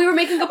 what we were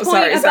making a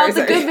point about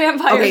the good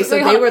vampires. Okay,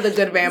 so they were the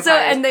good vampires.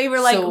 And they were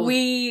like,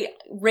 we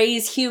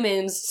raise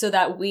humans so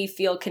that we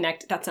feel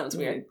connected. That sounds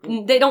weird.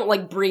 They don't,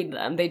 like, breed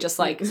them. They just,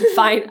 like,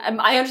 find...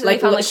 I understand they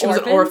found, like, she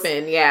orphans. was an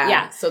orphan,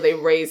 yeah. So they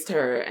raised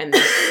her and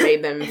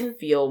made them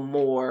feel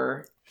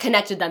more...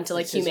 Connected them to,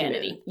 like,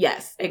 humanity.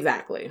 Yes,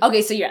 exactly.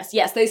 Okay, so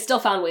yes, they still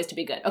found ways to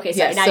be good. Okay,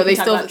 sorry, yes, now so you can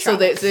talk about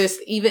trauma. So there's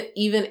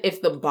even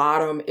if the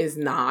bottom is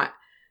not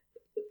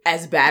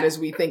as bad as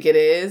we think it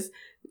is,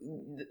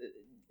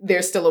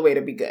 there's still a way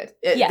to be good.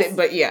 Yes,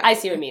 but yeah, I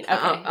see what you mean.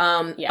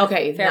 Okay,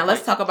 okay. Now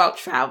let's talk about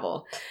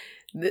travel.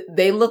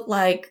 They look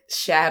like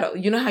shadow.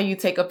 You know how you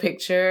take a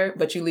picture,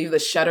 but you leave the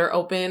shutter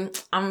open?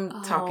 I'm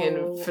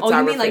talking photography. Oh,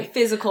 you mean like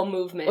physical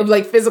movement?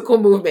 Like physical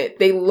movement.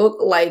 They look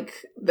like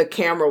the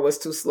camera was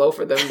too slow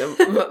for them.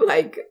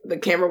 Like the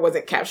camera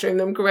wasn't capturing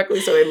them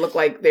correctly, so they look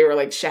like they were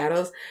like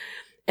shadows.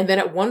 And then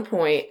at one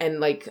point, and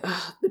like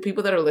the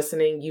people that are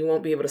listening, you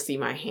won't be able to see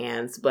my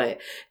hands, but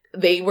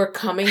they were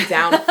coming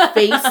down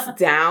face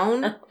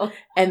down,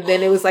 and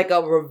then it was like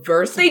a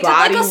reverse body roll.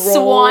 They did like a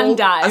swan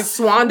dive. A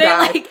swan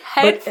dive. They like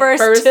head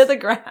first to the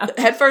ground.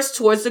 Head first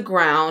towards the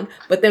ground,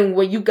 but then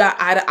when you got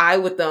eye to eye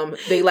with them,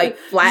 they like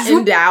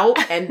flattened out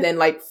and then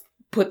like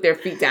put their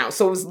feet down.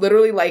 So it was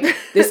literally like,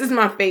 this is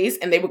my face,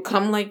 and they would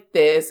come like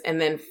this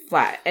and then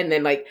flat, and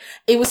then like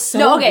it was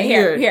so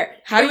weird. Here.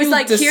 How do you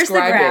like, here's the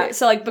ground. it?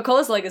 So like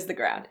Bacola's leg is the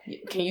ground.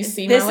 Can you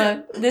see this? My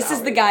leg? This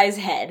is the guy's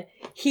head.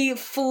 He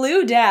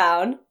flew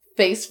down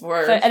face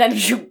first, and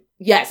then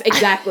yes,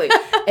 exactly,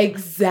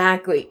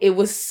 exactly. It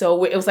was so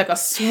weird. It was like a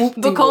swoop.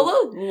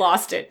 Bacola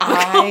lost it.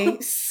 I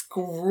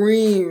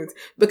screamed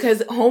because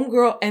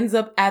homegirl ends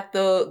up at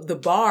the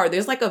bar.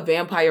 There's like a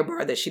vampire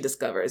bar that she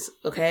discovers.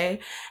 Okay.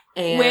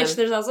 And which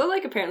there's also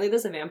like apparently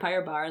there's a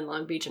vampire bar in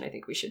Long Beach, and I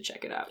think we should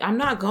check it out. I'm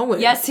not going.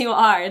 Yes, you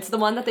are. It's the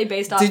one that they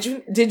based off. Did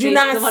you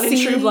not the one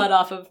see in True Blood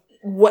off of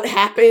what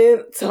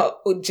happened to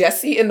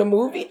Jesse in the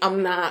movie?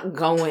 I'm not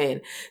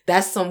going.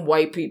 That's some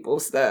white people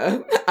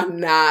stuff. I'm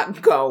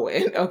not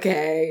going.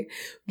 Okay.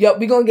 Yo,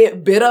 we gonna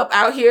get bit up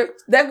out here.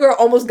 That girl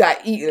almost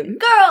got eaten.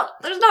 Girl,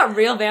 there's not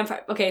real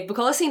vampire. Okay,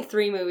 Bacola's seen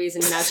 3 movies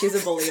and now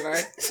she's a believer.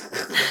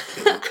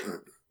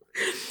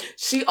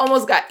 She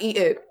almost got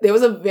eaten. There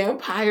was a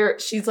vampire.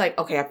 She's like,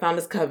 okay, I found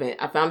this coven.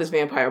 I found this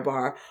vampire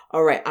bar.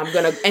 All right, I'm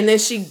gonna. And then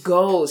she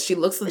goes. She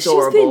looks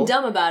adorable. She's been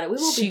dumb about it. We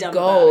won't be dumb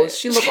about it.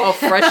 She looked all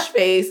fresh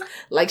faced,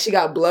 like she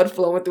got blood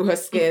flowing through her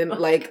skin.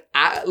 Like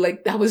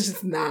that was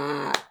just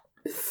not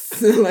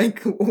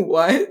like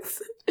what.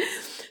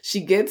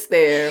 She gets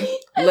there.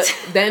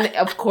 Then,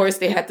 of course,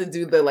 they had to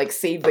do the, like,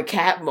 save the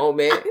cat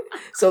moment.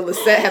 So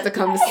Lisette had to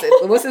come and sit.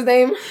 What's his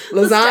name?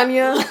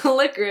 Lasagna?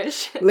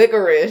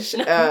 Licorice.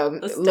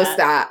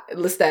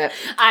 Lestat.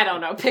 I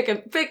don't know. Pick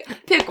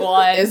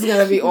one. It's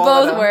going to be all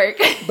both work.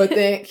 But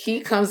then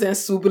he comes in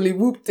swoopily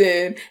whooped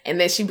in.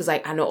 And then she was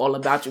like, I know all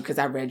about you because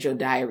I read your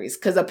diaries.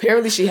 Because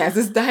apparently she has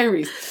his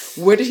diaries.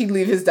 Where did he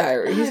leave his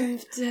diaries? I'm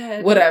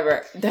dead.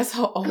 Whatever. That's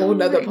a whole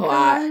nother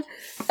plot. God.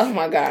 Oh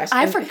my gosh.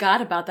 I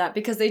forgot about that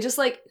because they just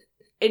like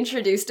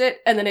introduced it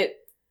and then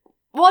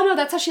well, no,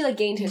 that's how she like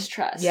gained his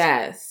trust.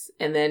 Yes.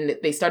 And then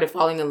they started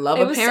falling in love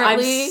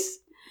apparently.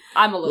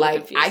 I'm a little like,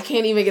 confused. I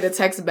can't even get a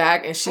text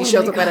back and she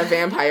shows up at a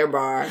vampire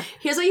bar.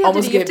 Here's what you have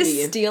to do. You have to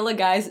steal a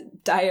guy's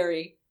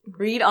diary,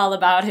 read all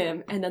about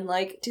him, and then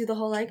like do the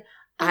whole like,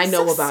 I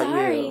know so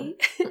about you.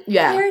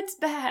 Yeah. Here it's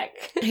back.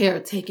 Here,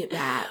 take it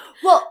back.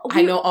 Well,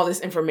 I know all this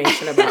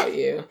information about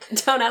you.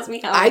 Don't ask me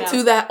how. I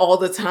do that all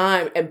the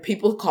time, and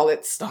people call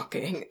it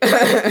stalking.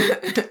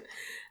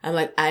 I'm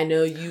like, I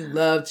know you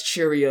loved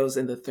Cheerios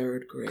in the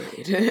 3rd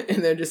grade.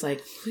 And they're just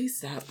like, please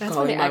stop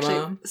calling my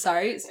mom.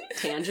 Sorry,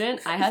 tangent.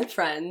 I had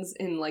friends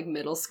in like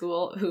middle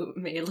school who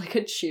made like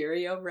a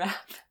Cheerio rap.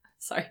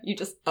 Sorry,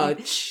 a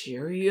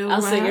Cheerio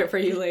I'll rap? sing it for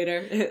you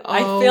later. I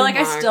feel like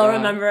I still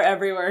remember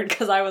every word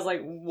because I was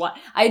like, what?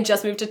 I had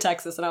just moved to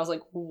Texas and I was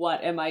like,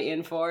 what am I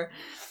in for?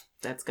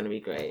 That's going to be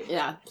great.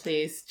 Yeah.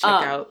 Please check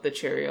out the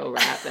Cheerio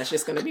rap. That's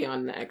just going to be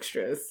on the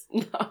extras.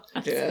 No.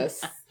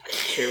 Just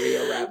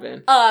Cheerio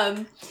rapping.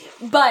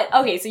 But,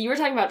 okay, so you were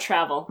talking about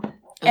travel.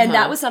 And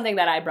that was something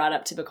that I brought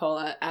up to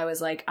Bacola. I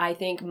was like, I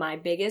think my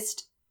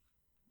biggest...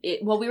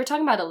 we were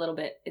talking about it a little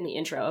bit in the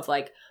intro of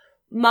like,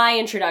 my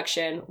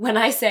introduction, when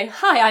I say,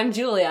 hi, I'm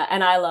Julia,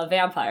 and I love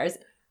vampires,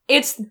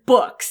 it's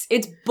books.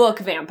 It's book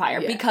vampire.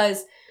 Yeah.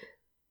 Because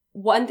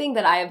one thing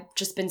that I've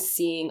just been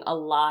seeing a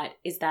lot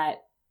is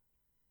that,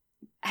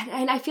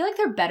 and I feel like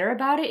they're better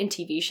about it in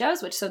TV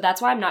shows, so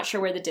that's why I'm not sure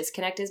where the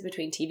disconnect is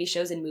between TV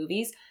shows and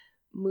movies.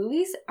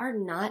 Movies are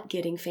not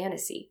getting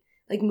fantasy.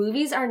 Like,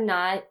 movies are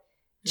not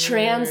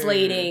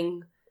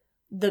translating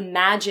the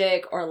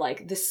magic or,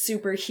 like, the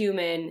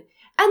superhuman.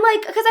 And,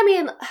 like, because, I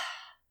mean...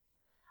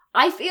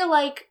 I feel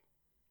like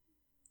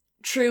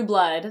True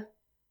Blood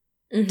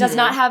does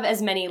not have as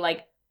many,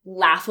 like,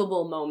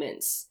 laughable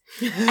moments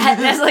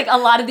as, like, a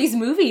lot of these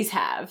movies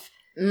have.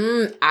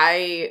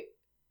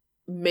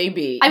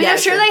 Maybe. I mean, I'm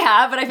sure they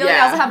have, but I feel like they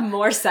also have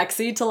more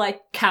sexy to,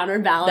 like,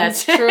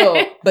 counterbalance. That's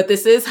true. But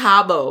this is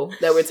Habbo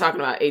that we're talking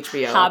about,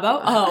 HBO.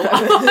 Habbo? Oh.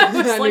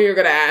 I knew you were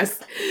going to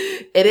ask.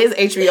 It is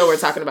HBO we're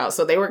talking about,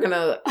 so they were going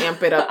to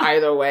amp it up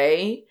either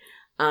way.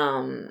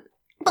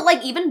 But,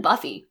 like, even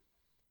Buffy.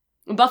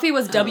 Buffy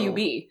was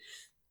WB.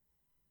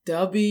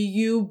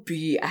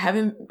 WB. I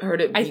haven't heard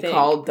it be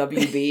called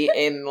WB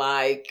in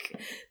like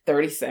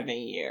 37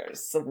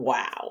 years.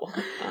 Wow.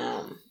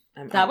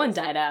 That one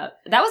died out.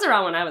 That was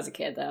around when I was a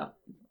kid, though.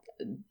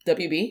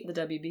 WB?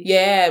 The WB.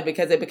 Yeah,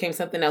 because it became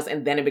something else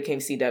and then it became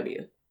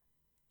CW.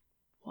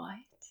 What?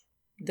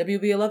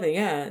 WB11,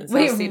 yeah.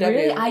 Wait, CW.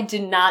 Really? I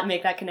did not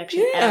make that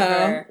connection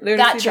ever.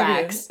 That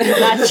tracks.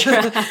 That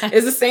tracks.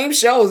 It's the same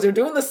shows. They're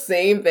doing the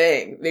same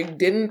thing. They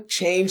didn't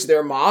change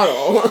their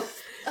model.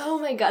 Oh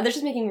my god, they're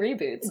just making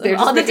reboots. They're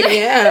just making,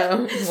 yeah.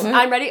 What?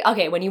 I'm ready.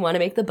 Okay, when you want to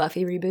make the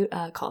Buffy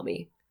reboot, call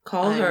me.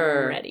 Call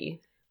her. I'm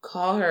ready.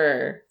 Call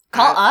her.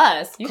 Call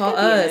us. Call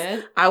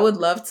us. I would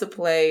love to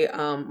play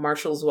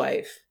Marshall's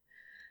wife.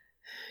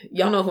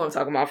 Y'all know who I'm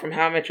talking about from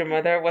How I Met Your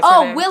Mother. What's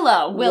her name?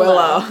 Willow.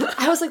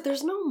 I was like,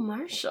 there's no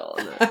Marshall.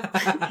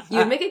 You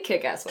would make a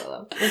kick-ass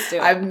Willow. Let's do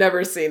it. I've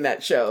never seen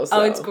that show.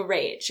 So. Oh, it's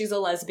great. She's a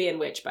lesbian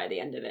witch by the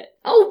end of it.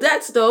 Oh,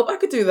 that's dope. I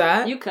could do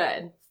that. You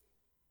could.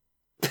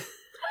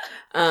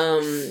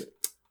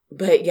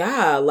 But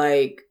yeah,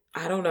 like,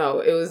 I don't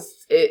know.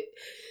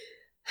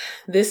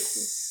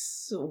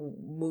 This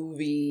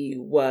movie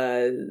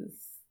was...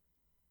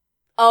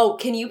 Oh,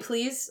 can you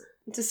please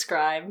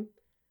describe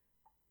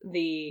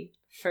the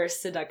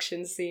first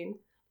seduction scene?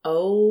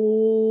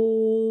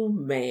 Oh,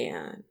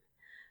 man.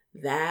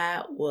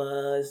 That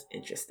was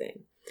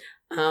interesting.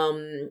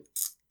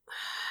 It's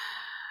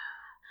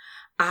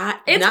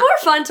more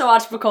fun to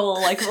watch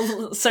Nicole like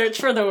search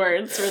for the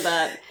words for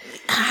that.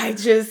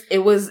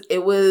 It was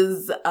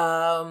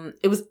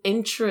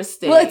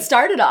interesting. Well, it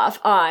started off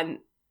on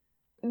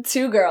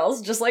two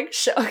girls just like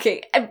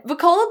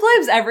Nicola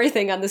blames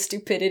everything on the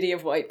stupidity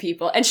of white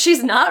people, and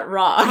she's not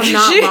wrong. I'm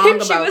not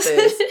wrong about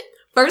this.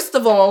 First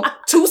of all,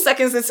 2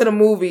 seconds into the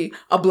movie,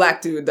 a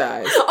black dude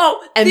dies.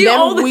 Oh, and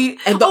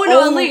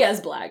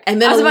Aaliyah's black.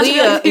 And then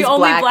Aaliyah is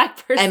only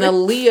black person. And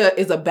Aaliyah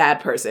is a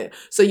bad person.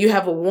 So you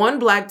have one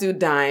black dude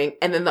dying,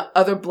 and then the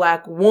other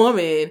black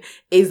woman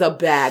is a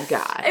bad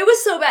guy. It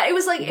was so bad. It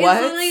was like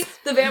instantly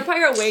the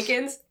vampire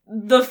awakens.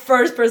 The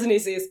first person he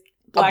sees.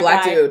 A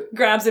black dude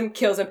grabs him,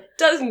 kills him,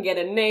 doesn't get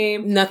a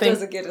name,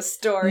 doesn't get a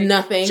story,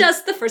 nothing,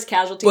 just the first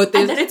casualty, and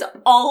then it's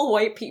all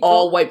white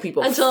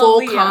people, until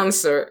full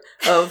concert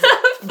of.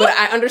 But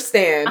I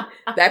understand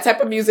that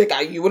type of music.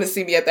 You wouldn't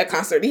see me at that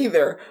concert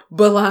either.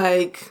 But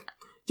like,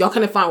 y'all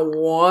couldn't find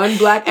one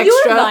black extra.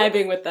 You were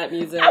vibing with that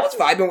music. I was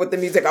vibing with the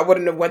music. I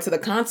wouldn't have went to the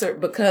concert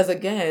because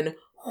again,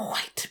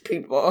 white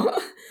people.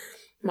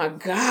 My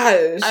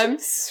gosh. I'm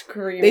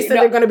screaming. They said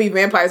they're going to be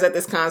vampires at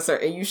this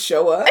concert and you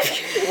show up?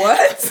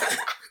 What?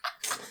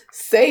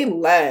 Say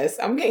less.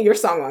 I'm getting your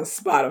song on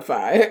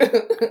Spotify.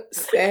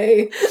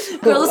 Say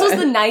Girl, this was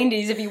the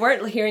 90s. If you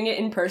weren't hearing it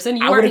in person,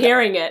 you weren't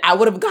hearing it. I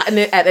would have gotten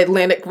it at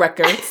Atlantic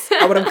Records.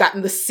 I would have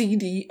gotten the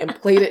CD and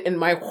played it in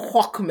my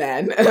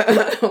Walkman.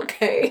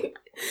 Okay?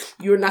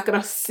 You're not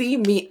going to see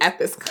me at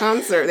this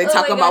concert. They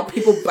talk about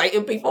people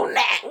biting people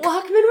neck.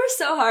 Walkman were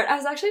so hard. I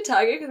was actually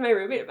talking with my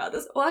roommate about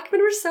this.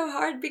 Walkman were so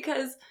hard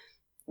because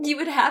you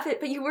would have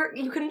it, but you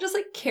couldn't just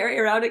like carry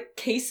around a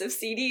case of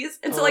CDs.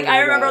 And so I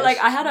remember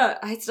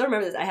I still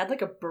remember this. I had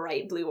like a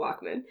bright blue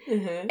Walkman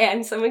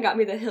and someone got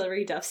me the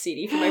Hillary Duff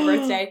CD for my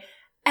birthday.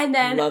 And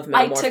then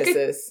I took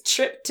a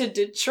trip to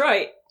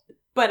Detroit,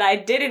 but I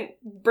didn't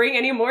bring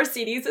any more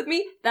CDs with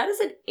me. That is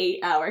an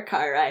 8-hour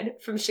car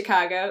ride from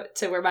Chicago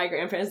to where my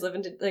grandparents live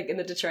in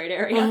the Detroit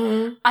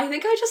area. I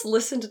think I just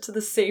listened to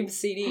the same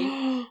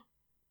CD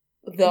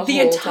the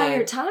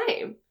entire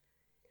time.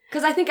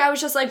 Because I think I was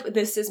just like,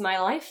 this is my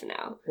life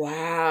now.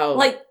 Wow.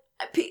 Like,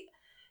 people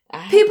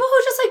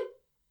who just like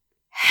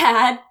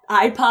had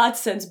iPods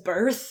since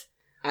birth.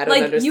 I don't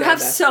understand you have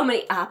that. So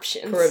many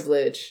options.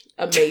 Privilege.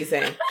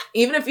 Amazing.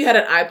 Even if you had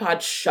an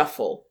iPod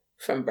shuffle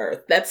from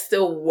birth, that's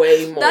still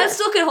way more. That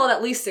still could hold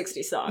at least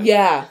 60 songs.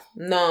 Yeah.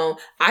 No.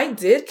 I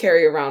did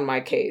carry around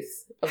my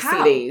case of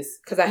CDs.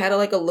 Because I had a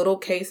little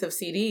case of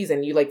CDs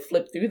and you like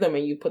flip through them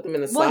and you put them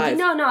in the slides.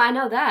 Well, no, I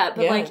know that.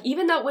 But like,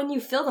 even though when you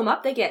fill them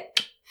up, they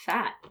get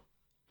fat.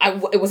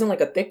 It wasn't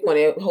like a thick one.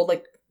 It would hold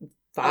like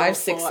 5,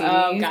 6 CDs.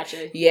 Oh,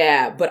 gotcha.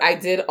 Yeah. But I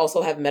did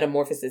also have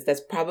Metamorphosis.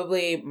 That's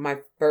probably my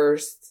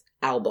first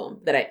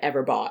album that I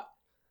ever bought.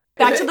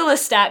 Back to the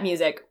Lestat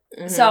music.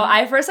 Mm-hmm. So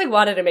I first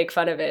wanted to make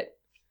fun of it.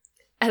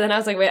 And then I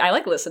was like, wait, I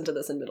listened to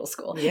this in middle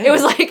school. Yeah. It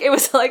was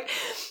like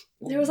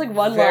there was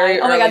one line.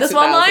 Oh my God, this 2000s.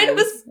 One line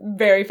was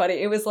very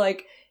funny. It was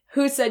like,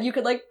 who said you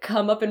could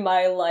come up in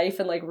my life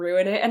and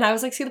ruin it? And I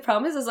was like, see, the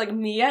problem is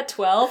me at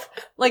 12,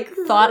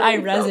 thought I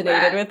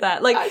resonated with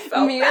that.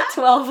 Me at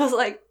 12 was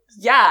like,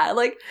 yeah,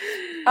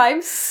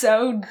 I'm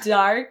so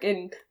dark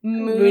and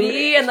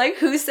moody and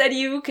who said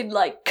you could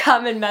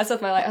come and mess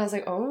with my life? I was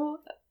like, oh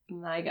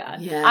my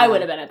God. Yeah. I would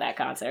have been at that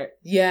concert.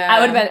 Yeah. I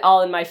would have been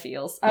all in my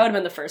feels. I would have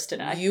been the first to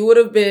die. You would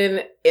have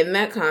been in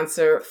that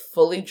concert,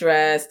 fully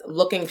dressed,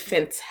 looking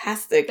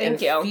fantastic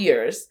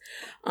fierce.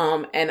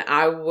 And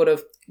I would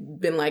have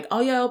been like,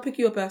 oh yeah, I'll pick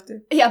you up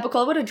after. Yeah,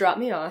 Nicole would have dropped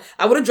me off.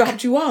 I would have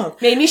dropped you off.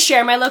 Made me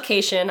share my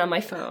location on my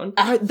phone.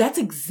 That's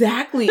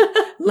exactly.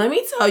 Let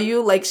me tell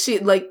you,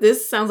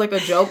 this sounds like a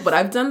joke, but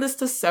I've done this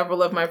to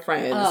several of my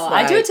friends. Oh,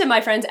 I do it to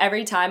my friends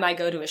every time I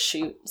go to a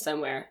shoot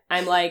somewhere.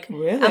 I'm like,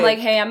 really? I'm like,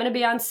 hey, I'm going to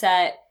be on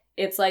set.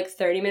 It's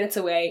 30 minutes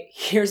away.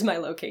 Here's my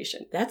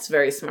location. That's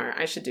very smart.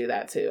 I should do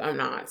that too. I'm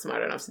not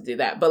smart enough to do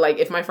that. But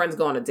if my friends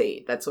go on a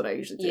date, that's what I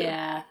usually do.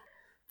 Yeah.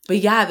 But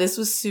yeah, this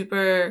was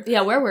super...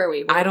 Yeah, where were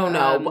we? I don't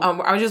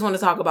know. I just want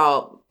to talk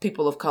about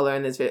people of color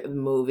in this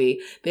movie.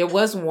 There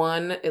was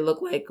one, it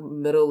looked like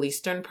Middle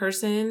Eastern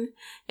person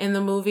in the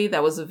movie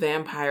that was a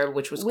vampire,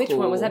 which was cool. Which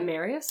one? Was that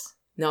Marius?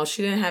 No,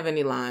 she didn't have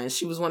any lines.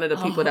 She was one of the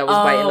people that was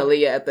biting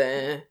Aaliyah at the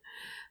end.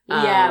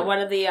 Yeah, one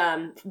of the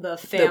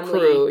family. The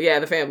crew. Yeah,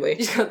 the family.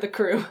 The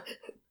crew.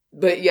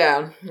 But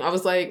yeah, I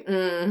was like,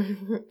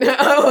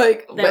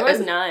 like there was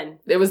none.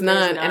 There was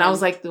none. And I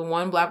was like, the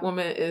one black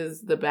woman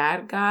is the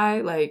bad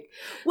guy? Like,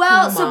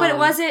 well, so, but it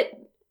wasn't,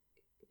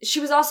 she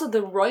was also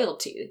the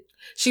royalty.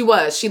 She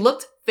was. She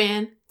looked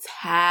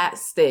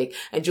fantastic.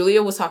 And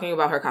Julia was talking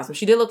about her costume.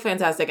 She did look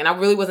fantastic. And I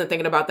really wasn't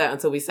thinking about that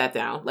until we sat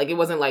down. Like, it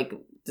wasn't like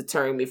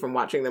deterring me from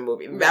watching the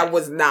movie. Right. That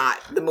was not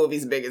the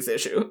movie's biggest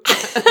issue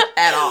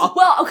at all.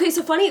 Well, okay,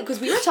 so funny, because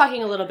we were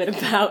talking a little bit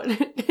about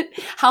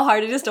how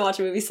hard it is to watch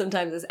a movie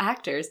sometimes as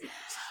actors.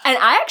 And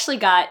I actually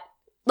got,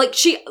 like,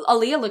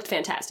 Aaliyah looked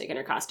fantastic in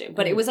her costume,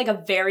 but it was like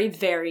a very,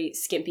 very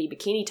skimpy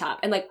bikini top.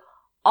 And like,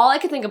 all I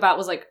could think about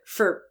was like,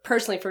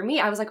 personally for me,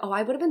 I was like, oh,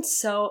 I would have been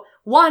so,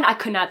 one, I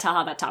could not tell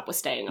how that top was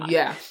staying on.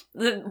 Yeah.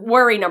 The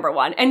worry number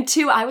one. And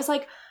two, I was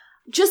like,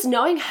 just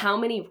knowing how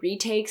many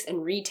retakes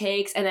and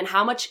then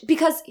how much,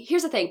 because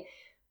here's the thing,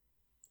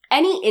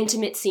 any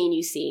intimate scene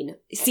you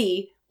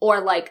see,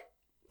 or like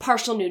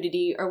partial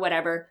nudity or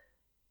whatever,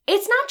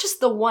 it's not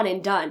just the one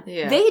and done.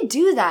 Yeah. They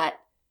do that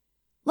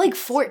like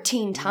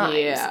 14 times.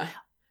 Yeah.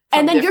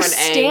 And then you're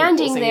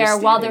standing there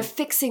while they're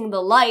fixing the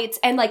lights.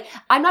 And like,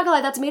 I'm not gonna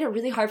lie, that's made it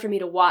really hard for me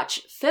to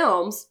watch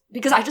films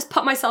because I just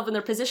put myself in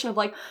their position of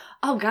like,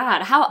 oh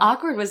God, how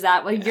awkward was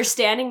that? When you're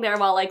standing there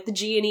while like the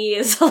G&E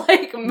is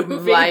like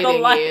moving the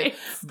lights.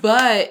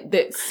 But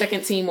the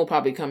second team will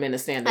probably come in and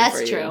stand there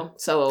for you. That's true.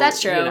 So that's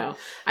true. You know,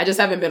 I just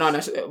haven't been on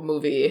a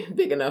movie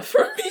big enough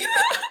for me.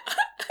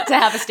 To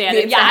have a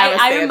stand-in. Yeah,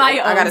 I'm in my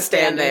own. I gotta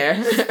stand there.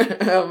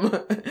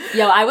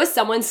 Yo, I was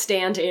someone's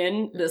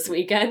stand-in this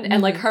weekend,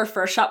 and like her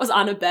first shot was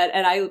on a bed,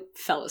 and I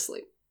fell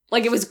asleep.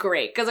 Like, it was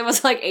great, because it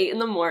was like 8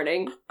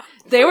 a.m.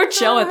 They were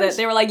chill with it.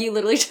 They were like, you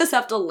literally just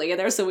have to lay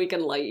there so we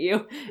can light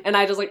you. And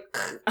I just like,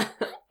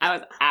 I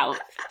was out.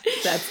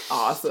 That's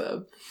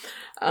awesome.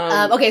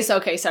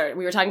 Sorry.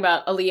 We were talking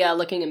about Aaliyah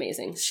looking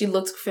amazing. She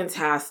looked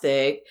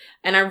fantastic.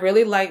 And I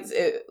really liked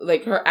it.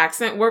 Like, her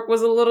accent work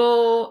was a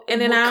little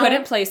in and out.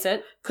 Couldn't place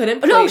it.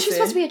 No, she was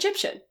supposed to be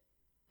Egyptian.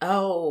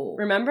 Oh.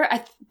 Remember?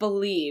 I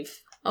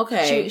believe.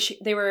 Okay.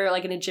 They were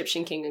like an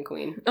Egyptian king and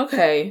queen.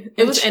 Okay.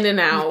 It was in and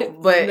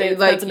out, but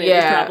like,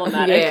 yeah.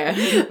 Problematic.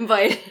 Yeah.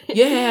 But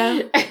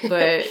yeah.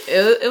 But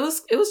it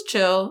was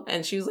chill.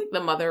 And she was like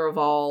the mother of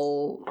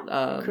all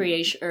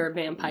creation or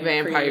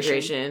vampire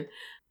creation.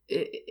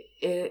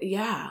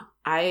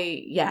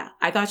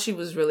 I thought she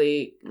was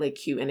really like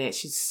cute in it.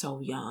 She's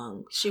so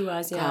young. She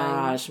was young.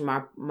 Gosh,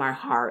 my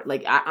heart.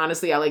 Like, I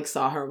honestly like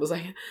saw her. It was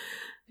like,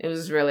 it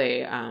was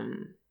really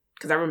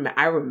because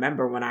I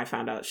remember when I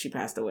found out she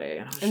passed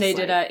away, and they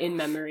did a in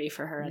memory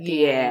for her at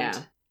the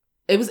end.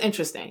 It was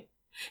interesting.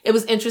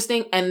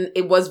 And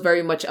it was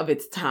very much of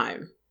its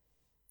time.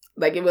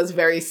 Like, it was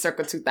very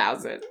circa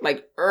 2000.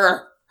 Like,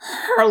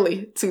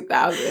 early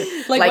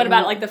 2000. Like what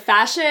about like the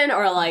fashion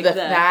or like the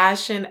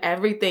fashion,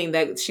 everything.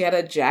 That she had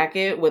a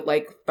jacket with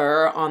like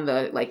fur on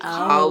the like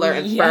collar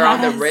and fur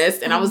on the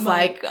wrist, and I was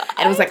like, God.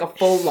 And it was like a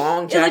full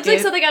long jacket. It looks like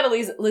something out of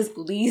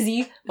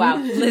Lizzie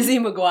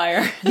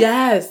McGuire.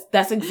 Yes,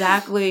 that's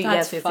exactly.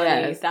 That's funny.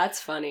 Yes. That's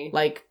funny.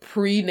 Like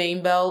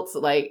pre-name belts,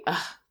 like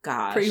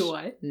gosh, pre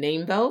what?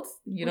 Name belts?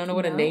 You don't know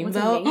what a name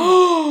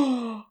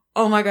belt?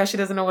 Oh my gosh, she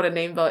doesn't know what a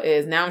name belt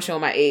is. Now I'm showing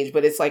my age,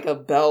 but it's like a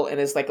belt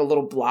and it's like a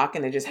little block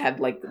and it just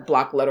had like the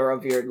block letter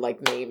of your like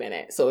name in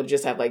it. So it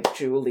just had like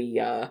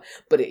Julia,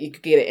 but you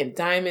could get it in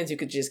diamonds. You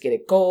could just get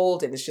it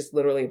gold, and it's just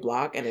literally a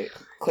block and it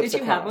clips across. Did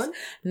you have one?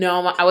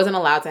 No, I wasn't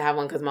allowed to have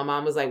one because my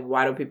mom was like,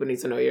 why do people need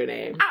to know your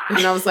name?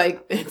 And I was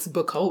like, it's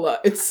Bacola.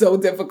 It's so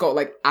difficult.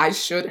 Like, I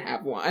should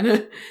have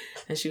one.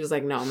 And she was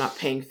like, no, I'm not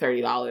paying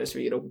 $30 for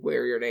you to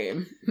wear your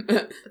name.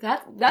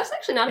 That's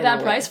actually not a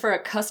bad price for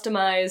a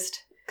customized...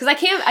 Because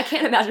I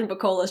can't imagine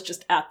Bacola's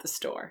just at the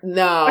store.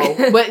 No,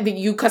 but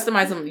you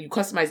customize them. You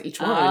customize each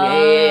one.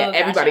 Yeah.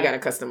 Everybody got to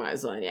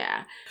customize one.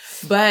 Yeah.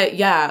 But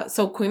yeah,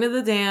 so Queen of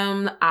the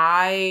Damned,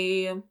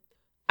 I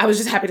was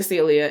just happy to see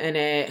Aaliyah in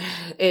it.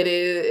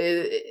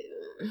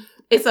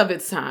 It's of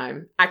its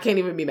time. I can't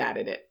even be mad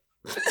at it.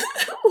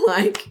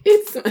 Like,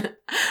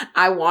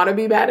 I want to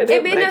be mad at it.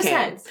 It made no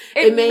sense.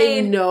 It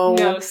made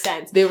no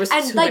sense. There was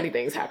too many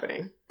things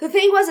happening. The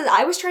thing was, is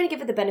I was trying to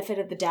give it the benefit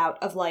of the doubt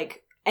of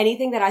like,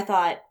 anything that I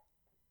thought,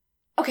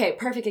 okay,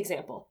 perfect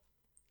example.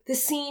 The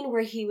scene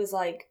where she was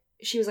like,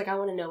 I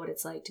want to know what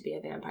it's like to be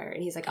a vampire.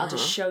 And he's like, I'll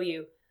just show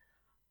you.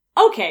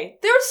 Okay,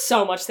 there's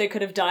so much they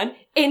could have done.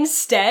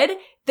 Instead,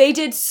 they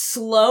did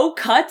slow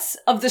cuts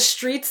of the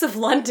streets of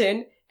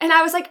London. And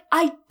I was like,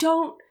 I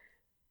don't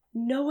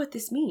know what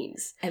this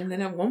means. And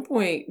then at one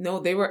point, no,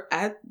 they were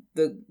at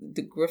the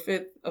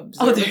Griffith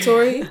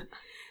Observatory.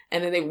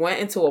 And then they went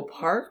into a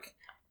park.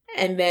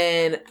 And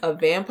then a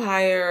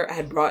vampire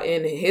had brought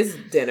in his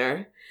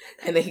dinner,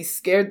 and then he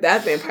scared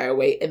that vampire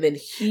away, and then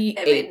he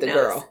ate the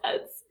girl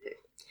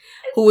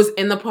who was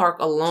in the park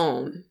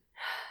alone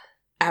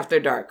after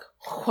dark.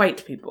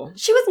 White people.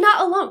 She was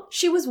not alone.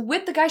 She was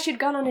with the guy she'd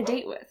gone on a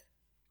date with.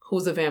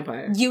 Who's a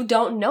vampire? You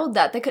don't know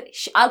that.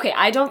 Okay,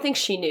 I don't think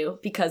she knew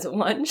because,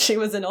 one, she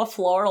was in a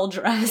floral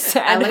dress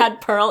and had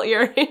pearl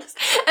earrings.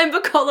 And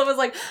Bacola was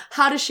like,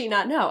 how does she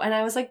not know? And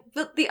I was like,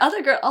 but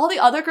all the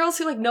other girls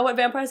who like know what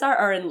vampires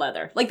are in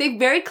leather. Like, they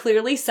very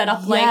clearly set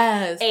up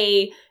like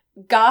a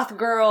goth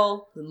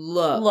girl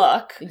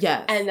look.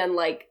 Yes. And then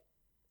like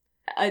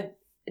a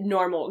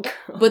normal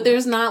girl. But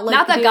there's not like...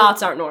 Not that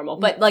goths aren't normal,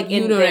 but like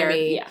in know their... what I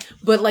mean? Yeah.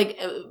 But like,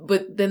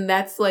 but then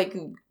that's like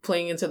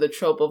playing into the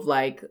trope of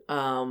like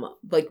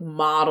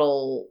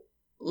model...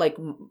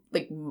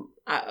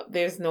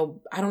 there's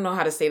no, I don't know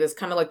how to say this,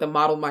 kind of like the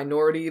model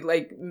minority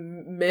like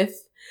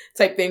myth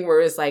type thing where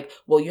it's like,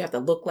 well, you have to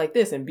look like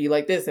this and be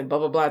like this and blah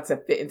blah blah to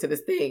fit into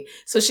this thing.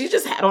 So she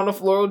just had on a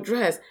floral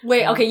dress.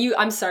 Wait, okay,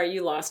 I'm sorry,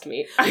 you lost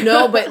me.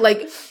 No, but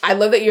like, I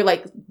love that you're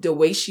like, the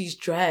way she's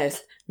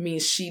dressed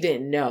means she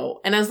didn't know.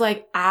 And I was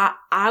like,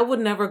 I would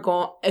never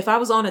go, if I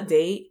was on a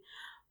date,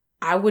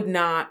 I would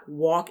not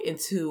walk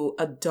into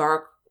a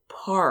dark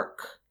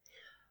park.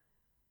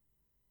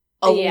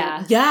 Oh,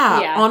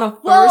 yeah. On a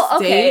first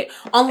date,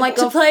 on like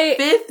a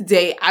fifth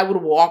date, I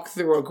would walk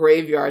through a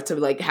graveyard to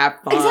like have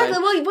fun. Exactly.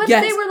 Well, what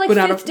if they were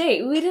like fifth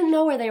date? We didn't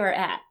know where they were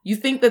at. You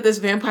think that this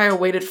vampire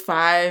waited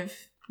 5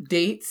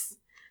 dates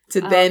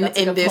to then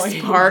in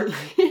this park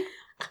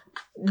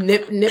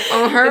nip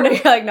on her? And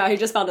you're like, no, he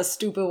just found a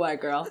stupid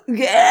white girl.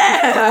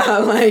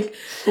 Yeah, like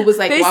who was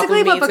like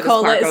basically what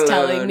Bacola is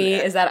telling me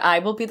is that I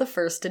will be the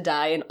first to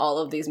die in all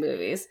of these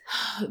movies.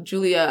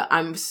 Julia,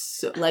 I'm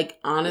so, like,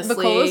 honestly,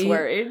 Bacola's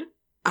worried.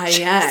 I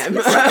am.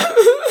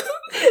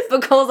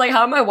 Bacola's like,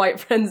 how are my white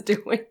friends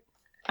doing?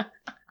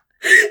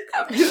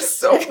 I'm just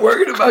so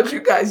worried about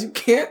you guys. You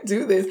can't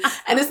do this.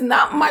 And it's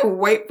not my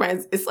white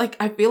friends. It's like,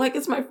 I feel like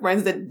it's my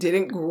friends that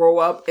didn't grow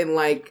up in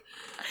like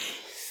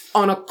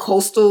on a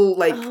coastal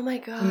like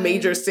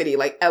major city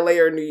like LA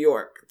or New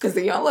York. Because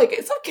then y'all like,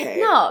 it's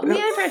okay. No,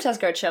 me and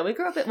Francesca are chill. We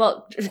grew up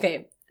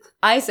in,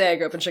 I say I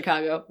grew up in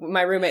Chicago.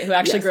 My roommate, who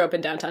actually grew up in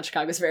downtown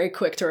Chicago, is very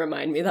quick to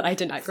remind me that I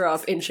did not grow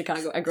up in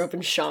Chicago. I grew up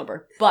in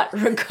Schaumburg. But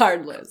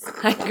regardless,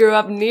 I grew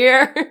up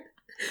near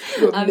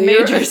a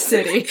major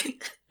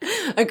city.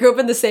 I grew up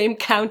in the same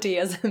county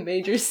as a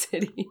major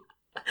city.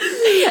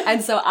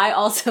 And so I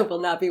also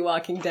will not be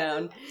walking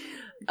down.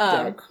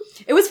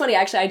 It was funny,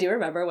 actually. I do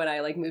remember when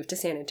I like moved to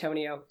San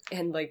Antonio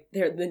and like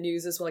the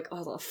news was like,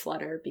 a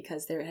flutter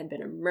because there had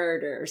been a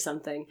murder or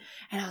something.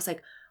 And I was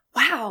like,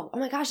 wow, oh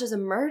my gosh, there's a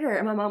murder.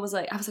 And my mom was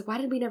like, I was like, why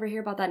did we never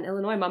hear about that in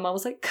Illinois? My mom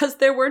was like, because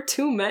there were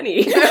too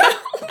many.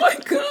 Oh my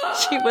God.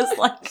 She was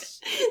like,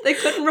 they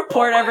couldn't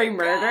report every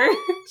murder.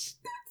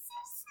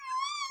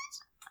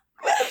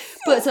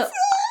 But so,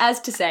 as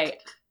to say,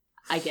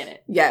 I get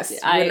it. Yes,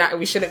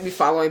 we shouldn't be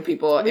following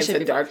people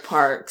into dark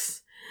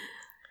parks.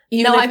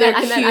 Even I meant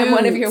I'm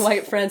one of your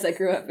white friends that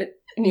grew up in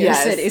New York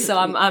City, so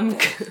I'm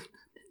good.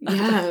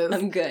 Yes.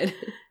 I'm good.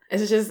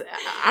 It's just,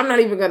 I'm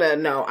not even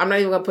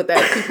gonna put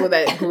that people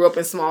that grew up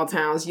in small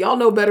towns. Y'all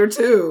know better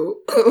too.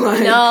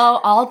 Like, no,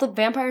 all the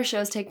vampire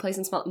shows take place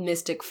in small,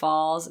 Mystic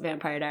Falls,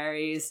 Vampire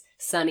Diaries,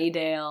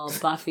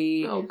 Sunnydale,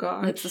 Buffy. Oh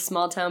God. It's the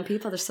small town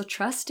people. They're so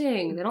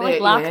trusting. They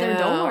don't lock their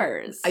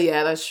doors.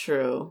 Yeah, that's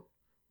true.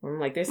 I'm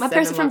like, my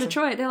parents are from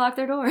Detroit. They lock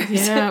their doors.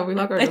 Yeah, we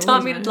lock our doors. They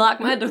taught me to lock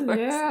my doors.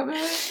 Yeah,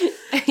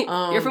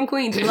 man. You're from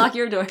Queens. You lock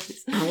your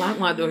doors. I lock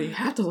my door. You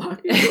have to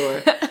lock your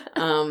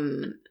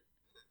door.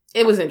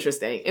 It was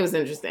interesting.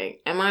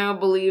 Am I a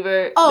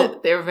believer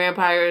that they're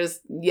vampires?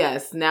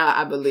 Yes, now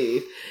I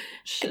believe.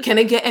 Can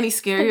it get any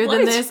scarier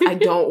than this? I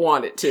don't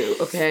want it to,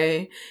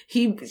 okay?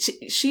 He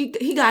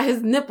got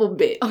his nipple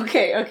bit.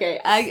 Okay.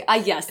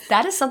 I yes,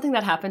 that is something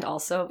that happened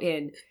also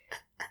in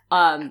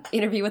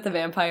Interview with the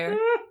Vampire.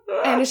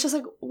 And it's just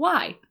like,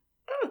 why?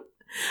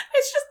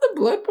 It's just the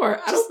blood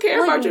part. I don't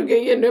care about you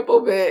getting your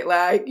nipple bit.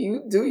 Like,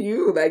 you do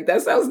you. Like,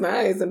 that sounds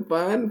nice and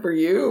fun for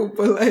you.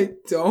 But, like,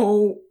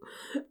 don't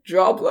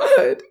draw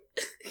blood.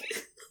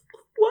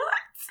 What?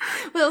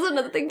 Well, that was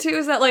another thing, too,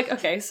 is that, like,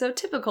 okay, so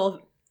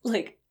typical,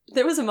 like,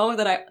 there was a moment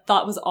that I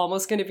thought was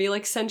almost going to be,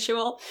 like,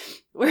 sensual,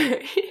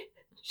 where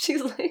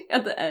she's, like,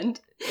 at the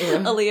end,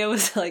 Aaliyah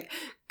was like,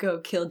 go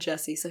kill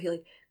Jesse. So he,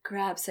 like,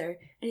 grabs her,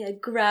 and he,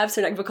 like, grabs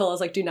her neck.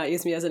 Bacola's like, do not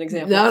use me as an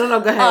example.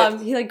 No, go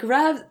ahead. He, like,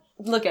 grabs...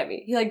 Look at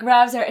me. He like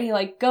grabs her and he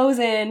like goes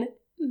in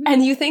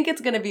and you think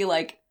it's gonna be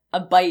like a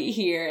bite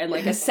here and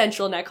like a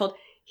central neck hold.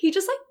 He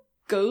just like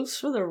goes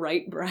for the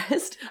right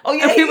breast. Oh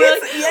yeah, we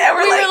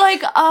were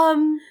like,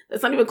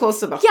 that's not even close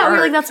to the heart. Yeah, we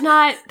were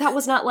like, that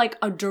was not like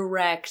a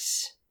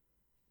direct.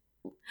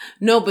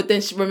 No, but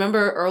then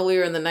remember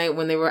earlier in the night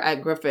when they were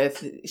at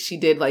Griffith, she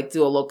did like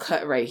do a little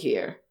cut right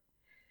here.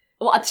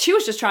 Well, she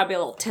was just trying to be a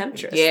little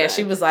temptress. Yeah, then.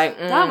 She was like,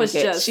 that was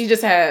just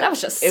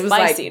spiciness. It was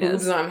like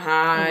boobs on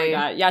high. Oh my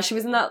God. Yeah, she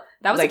was in that.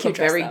 That was like a cute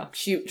dress, very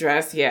cute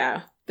dress.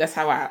 Yeah, that's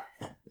how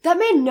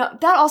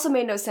that also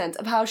made no sense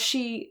of how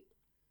she.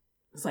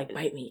 It's like,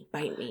 bite me.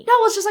 No, it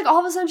was just like all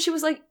of a sudden she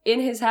was like in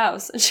his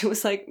house and she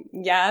was like,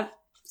 yeah,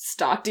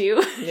 stalked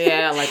you.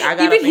 Yeah, like I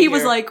got even he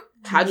was like,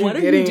 how'd you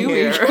get in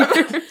here?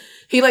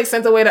 He like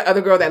sent away the other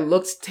girl that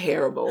looked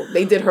terrible.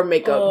 They did her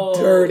makeup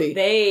dirty.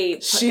 They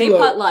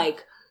put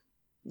like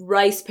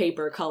rice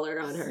paper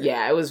colored on her.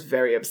 Yeah, it was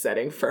very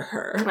upsetting for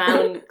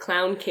her.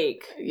 Clown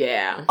cake.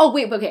 Yeah. Oh,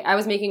 wait, okay. I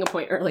was making a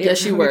point earlier.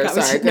 Yes, you were.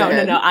 Sorry. No.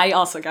 I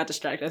also got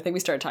distracted. I think we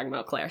started talking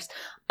about Claire's.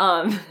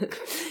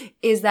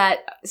 Is that,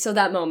 so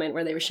that moment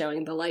where they were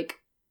showing the, like,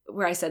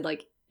 where I said,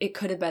 like, it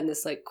could have been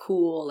this, like,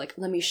 cool, like,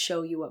 let me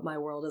show you what my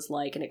world is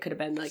like. And it could have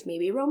been, like,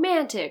 maybe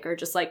romantic or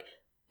just, like,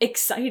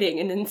 exciting.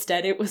 And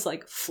instead it was,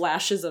 like,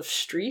 flashes of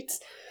streets.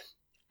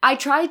 I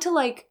tried to,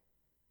 like,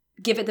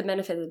 give it the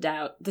benefit of the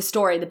doubt, the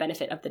story the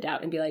benefit of the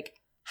doubt, and be like,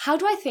 how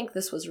do I think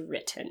this was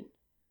written?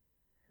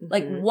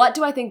 Like, what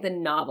do I think the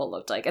novel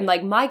looked like? And,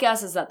 like, my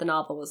guess is that the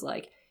novel was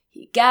like,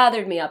 he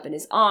gathered me up in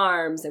his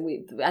arms, and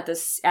we at a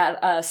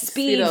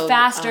speed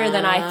faster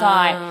than I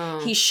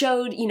thought. He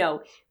showed, you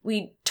know,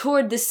 we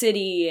toured the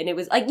city, and it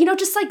was like, you know,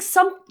 just like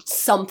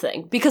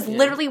something, because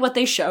literally what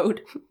they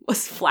showed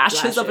was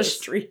flashes of a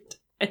street,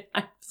 and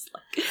I was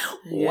like,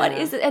 what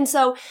is it? And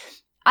so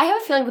I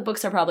have a feeling the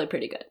books are probably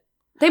pretty good.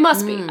 They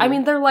must be. I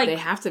mean, they're like, they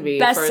have to be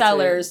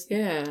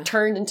bestsellers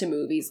turned into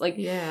movies. Like,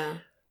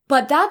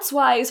 but that's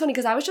why it's funny,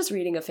 because I was just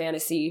reading a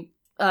fantasy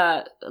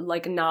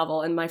like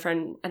novel, and my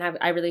friend, and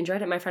I really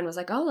enjoyed it. My friend was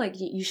like, oh, like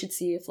you should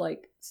see if like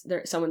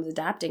someone's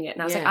adapting it.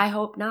 And I was like, I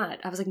hope not.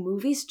 I was like,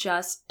 movies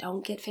just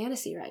don't get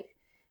fantasy right.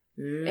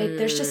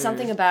 There's just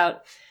something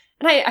about,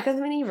 and I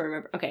couldn't even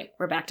remember. Okay,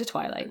 we're back to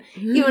Twilight.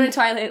 Even in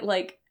Twilight,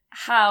 like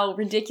how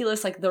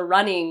ridiculous like the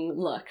running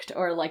looked,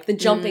 or like the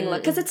jumping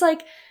looked, because it's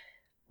like,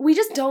 we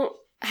just don't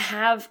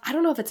have, I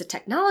don't know if it's a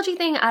technology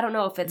thing, I don't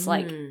know if it's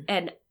like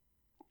an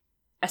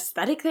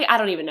aesthetic thing, I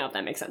don't even know if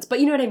that makes sense,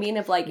 but you know what I mean,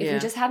 if like if we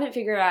just haven't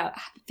figured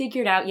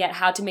out yet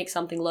how to make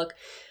something look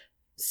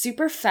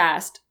super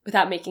fast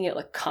without making it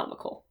look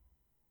comical.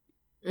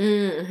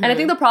 And I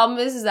think the problem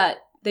is that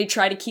they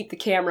try to keep the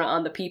camera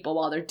on the people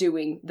while they're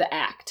doing the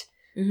act.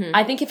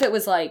 I think if it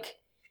was like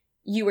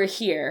you were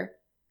here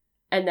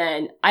and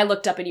then I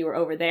looked up and you were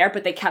over there,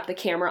 but they kept the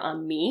camera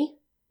on me,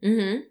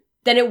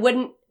 then it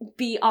wouldn't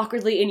be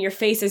awkwardly in your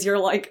face as you're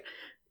like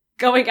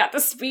going at the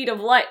speed of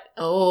light.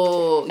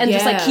 And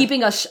just like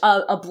keeping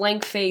a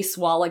blank face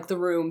while like the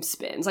room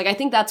spins. Like I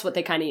think that's what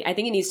they kind of, I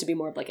think it needs to be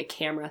more of like a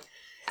camera.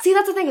 See,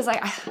 that's the thing, is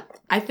like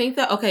I think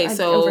that, okay, I'm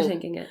so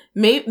overthinking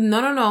it.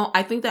 No.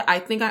 I think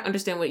I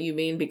understand what you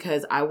mean,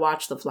 because I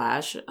watched The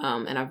Flash,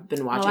 and I've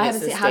been watching it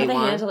since day one. How do they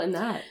handle it in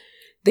that?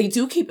 They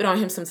do keep it on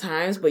him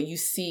sometimes, but you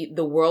see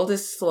the world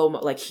is slow.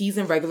 Like he's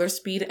in regular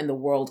speed and the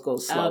world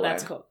goes slower. Oh,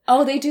 that's cool.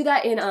 Oh, they do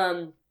that in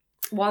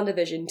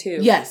WandaVision too.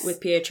 Yes. With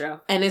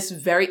Pietro. And it's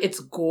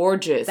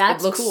gorgeous.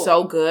 That's it looks cool.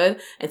 so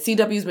good. And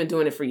CW's been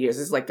doing it for years.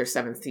 This is like their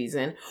 7th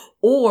season.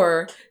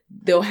 Or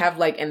they'll have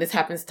like, and this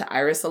happens to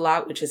Iris a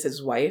lot, which is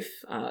his wife.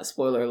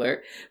 Spoiler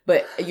alert.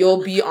 But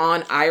you'll be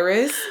on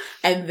Iris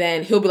and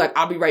then he'll be like,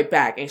 I'll be right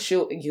back. And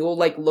you'll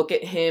like look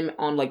at him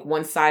on like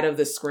one side of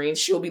the screen.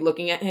 She'll be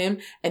looking at him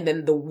and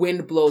then the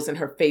wind blows in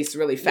her face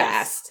really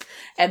fast. Yes.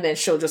 And then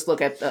she'll just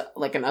look at the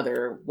like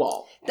another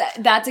wall.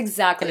 That's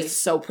exactly. And it's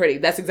so pretty.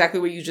 That's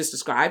exactly what you just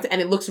described. And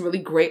it looks really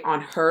great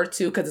on her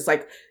too, because it's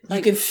like,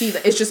 you can see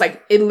that it's just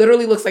like, it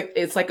literally looks like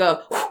it's like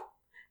a,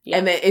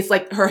 and then it's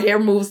like her hair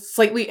moves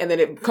slightly and then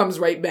it comes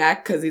right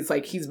back because it's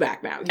like, he's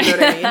back now. You know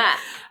what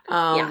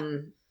I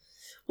mean?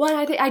 Well,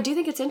 I do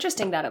think it's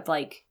interesting that it's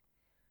like,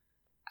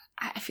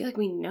 I feel like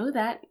we know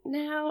that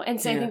now. And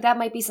so I think that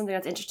might be something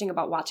that's interesting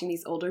about watching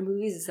these older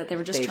movies, is that they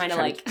were just trying to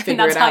like,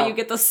 that's how you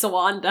get the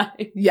swan dive.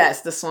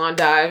 Yes, the swan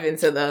dive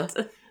into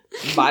the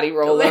body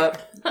roll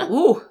up.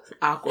 Ooh,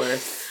 awkward.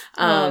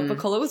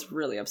 Picola was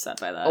really upset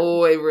by that.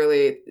 Oh, it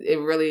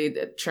really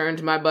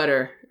churned my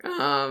butter.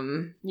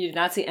 You did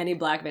not see any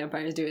black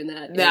vampires doing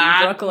that in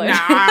Brooklyn.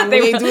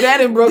 We didn't do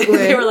that in Brooklyn.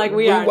 They were like,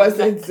 we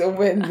wasn't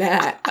doing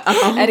that.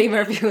 Eddie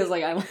Murphy was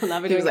like, I will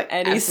not be doing like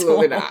any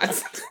absolutely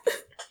not.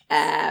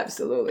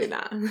 Absolutely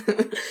not.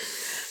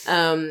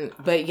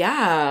 But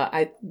yeah,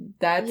 I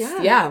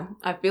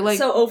feel like,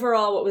 so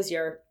overall, what was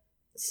your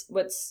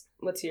what's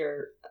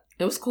your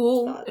it was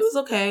cool thoughts? It was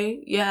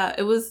okay. Yeah,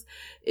 it was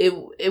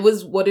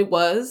what it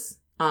was.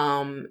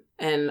 And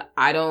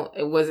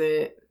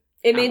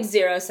it made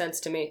zero sense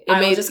to me.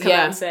 I will just come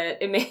out and say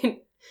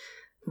it.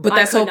 But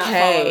that's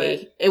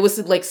okay. It was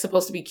like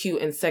supposed to be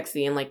cute and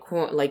sexy and like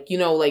you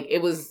know, like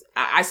it was.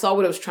 I saw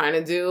what it was trying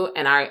to do,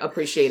 and I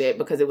appreciate it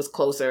because it was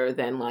closer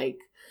than like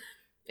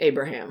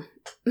Abraham.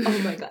 Oh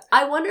my god!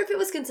 I wonder if it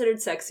was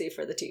considered sexy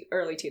for the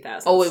early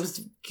 2000s. Oh, it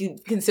was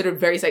considered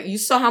very sexy. You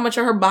saw how much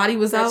of her body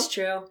was out. That's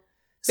true.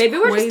 Maybe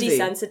we're just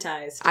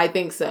desensitized. I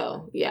think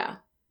so. Yeah,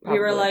 probably.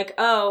 We were like,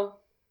 oh,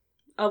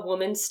 a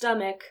woman's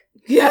stomach.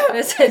 Yeah,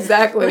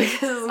 exactly.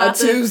 A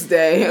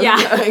Tuesday.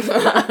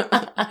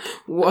 Yeah.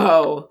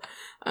 Whoa.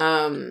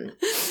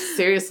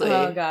 Seriously.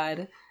 Oh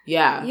god.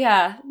 Yeah.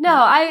 Yeah. No,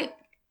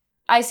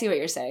 I see what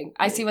you're saying.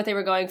 I see what they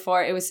were going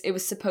for. It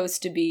was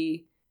supposed to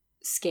be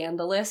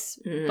scandalous,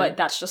 but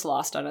that's just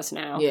lost on us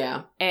now.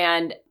 Yeah.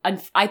 And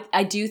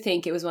I do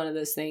think it was one of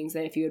those things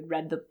that if you had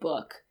read the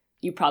book,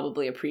 you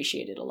probably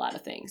appreciated a lot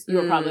of things. You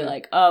were probably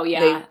like, oh yeah,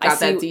 they got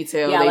that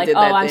detail. Yeah, they like, did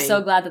that I'm thing. so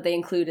glad that they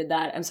included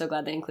that. I'm so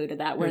glad they included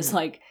that. Whereas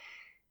like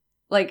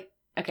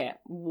okay,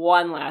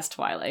 one last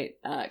Twilight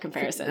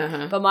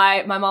comparison. But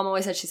my mom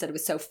always said, she said it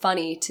was so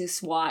funny to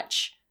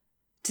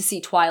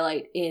see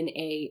Twilight in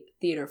a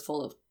theater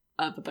full of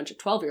a bunch of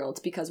 12-year-olds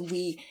because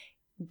we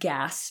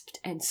gasped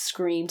and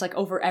screamed like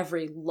over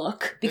every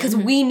look because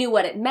we knew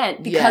what it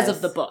meant because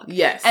of the book.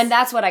 Yes. And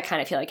that's what I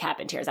kind of feel like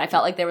happened here. Is I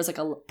felt like there was like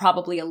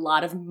probably a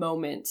lot of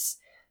moments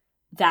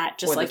that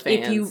just like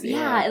fans, if you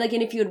like,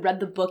 and if you had read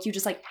the book, you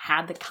just like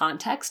had the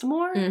context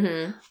more.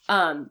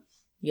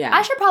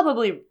 I should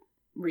probably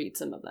read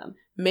some of them.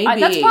 Maybe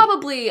that's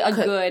probably a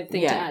good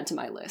thing to add to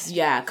my list.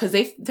 Yeah, because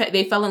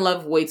they fell in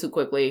love way too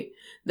quickly.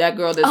 That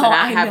girl does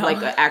not have like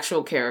an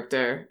actual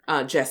character,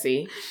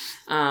 Jessie.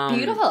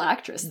 Beautiful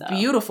actress, though.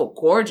 Beautiful,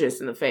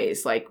 gorgeous in the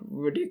face, like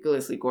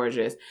ridiculously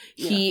gorgeous.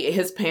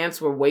 His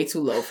pants were way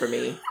too low for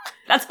me.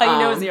 That's how you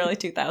know it was the early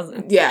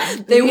 2000s. Yeah,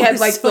 he had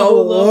like so the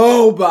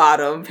low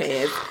bottom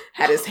pants.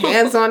 Had his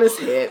hands on his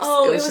hips.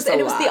 Oh, it was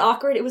the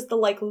awkward. It was the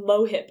like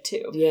low hip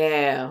too.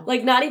 Yeah,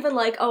 like not even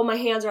like my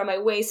hands are on my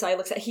waist. So I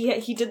looked at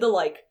he did the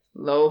like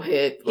low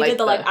hip. He did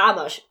the like I'm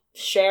a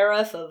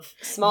sheriff of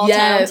small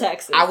town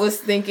Texas. I was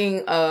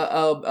thinking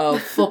a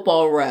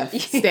football ref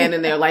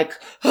standing there like.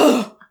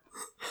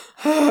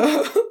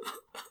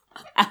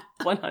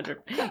 100.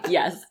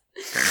 Yes.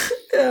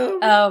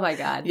 Oh my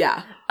god.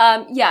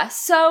 Yeah.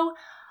 So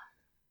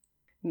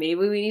maybe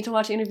we need to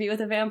watch Interview with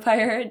a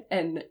Vampire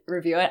and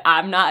review it.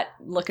 I'm not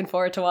looking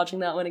forward to watching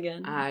that one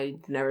again.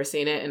 I've never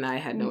seen it and I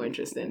had no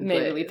interest in.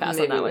 Maybe we pass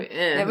on that one.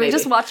 Maybe we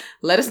just watch.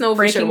 Let us know if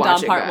we should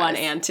watch Breaking Dawn Part 1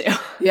 and 2.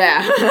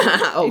 Yeah.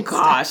 Oh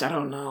gosh, I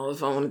don't know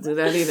if I want to do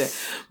that either.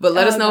 But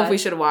let us know if we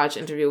should watch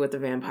Interview with the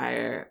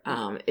Vampire.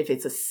 If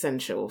it's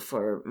essential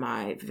for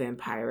my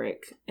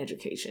vampiric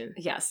education.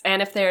 Yes,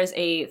 and if there's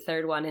a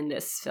third one in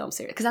this film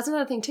series, because that's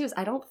another thing too. Is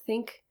I don't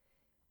think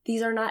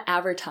these are not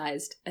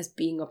advertised as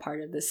being a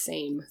part of the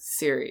same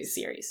series,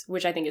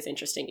 which I think is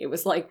interesting. It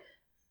was like,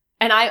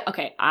 and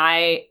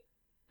I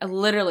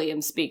literally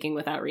am speaking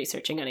without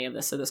researching any of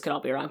this, so this could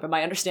all be wrong, but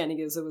my understanding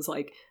is it was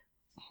like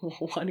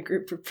one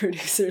group of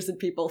producers and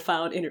people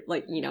found, we're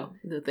like,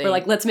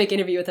 let's make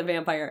Interview with a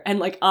Vampire, and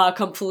like a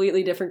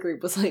completely different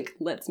group was like,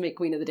 let's make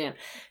Queen of the Damned.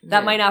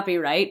 That might not be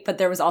right, but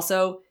there was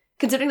also,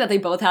 considering that they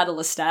both had a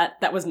Lestat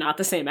that was not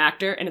the same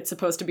actor and it's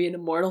supposed to be an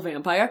immortal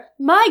vampire,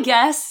 my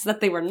guess is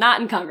that they were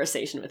not in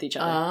conversation with each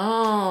other.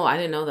 Oh, I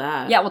didn't know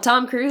that. Yeah, well,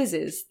 Tom Cruise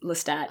is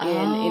Lestat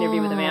in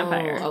Interview with a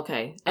Vampire.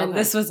 Okay. And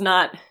this was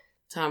not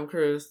Tom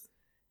Cruise.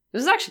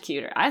 This was actually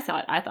cuter. I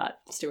thought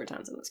Stuart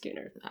Townsend was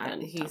cuter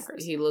than Tom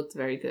Cruise. He looked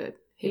very good.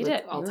 He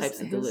did. All types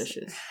of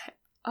delicious.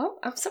 Oh,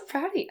 I'm so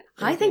proud of you.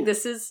 Mm-hmm. I think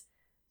this is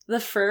the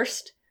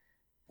first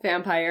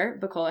vampire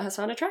Bacola has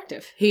found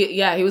attractive.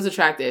 He was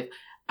attractive.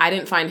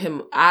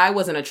 I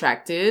wasn't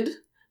attracted,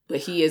 but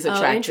he is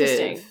attractive.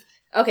 Interesting.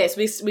 Okay,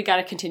 so we got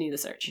to continue the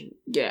search.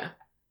 Yeah.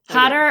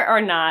 Hotter or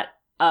not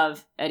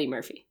of Eddie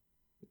Murphy?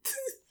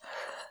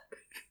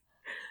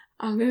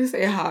 I'm going to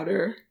say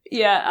hotter.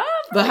 Yeah.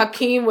 But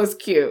Hakeem was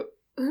cute.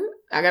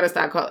 I gotta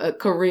stop calling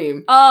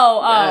Kareem.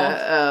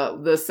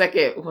 The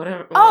second,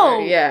 whatever.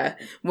 Yeah.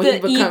 When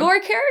the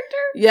Igor character?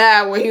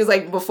 Yeah, when he was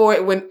like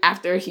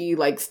after he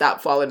like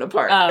stopped falling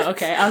apart. Oh,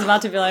 okay. I was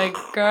about to be like,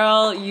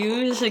 girl,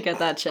 you should get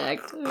that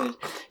checked.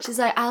 She's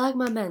like, I like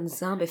my men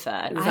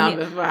zombified.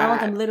 I want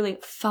them literally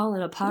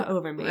falling apart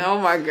over me. Oh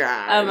my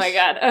god. Oh my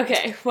god.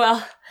 Okay.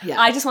 Well,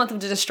 I just want them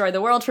to destroy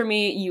the world for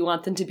me. You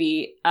want them to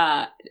be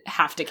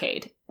half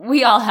decayed.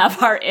 We all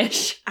have our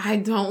ish. I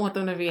don't want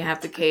them to be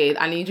half decayed.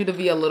 I need you to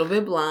be a little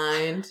bit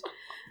blind.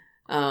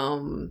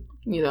 And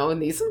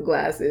need some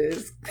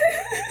glasses.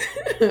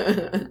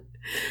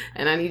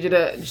 And I need you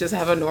to just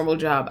have a normal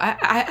job.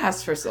 I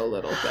asked for so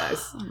little,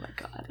 guys. Oh my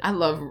god. I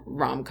love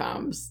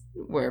rom-coms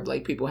where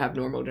like people have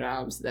normal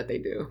jobs that they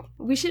do.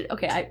 We should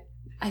I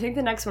think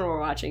the next one we're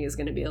watching is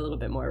going to be a little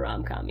bit more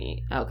rom-com-y.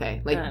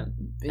 Okay.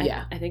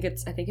 Yeah. I think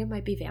it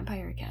might be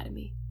Vampire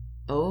Academy.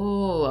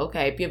 Oh,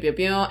 okay. Pew, pew,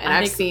 pew. And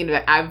I've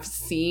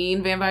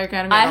seen Vampire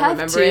Academy. I have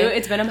remember too.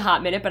 It's been a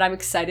hot minute, but I'm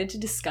excited to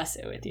discuss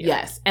it with you.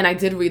 Yes. And I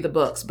did read the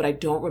books, but I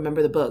don't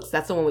remember the books.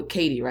 That's the one with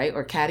Katie, right?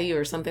 Or Caddy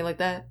or something like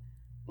that.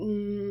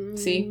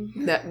 See?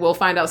 That we'll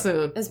find out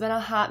soon. It's been a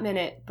hot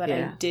minute, but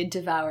I did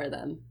devour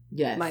them.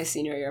 Yes. My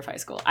senior year of high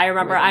school. I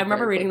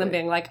remember reading them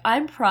being like,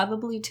 I'm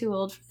probably too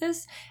old for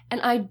this, and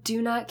I do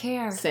not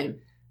care. Same.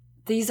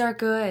 These are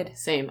good.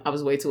 Same. I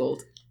was way too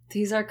old.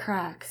 These are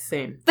crack.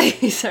 Same.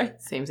 These are...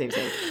 Same. Thank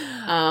you,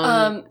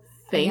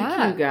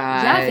 guys.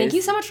 Yeah, thank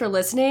you so much for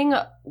listening.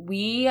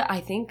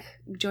 I think,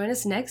 join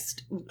us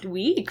next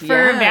week for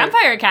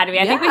Vampire Academy.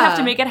 I think we have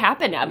to make it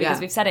happen now because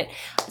we've said it.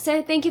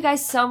 So thank you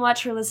guys so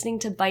much for listening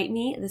to Bite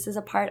Me. This is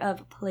a part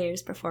of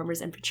Players,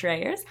 Performers, and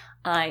Portrayers.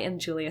 I am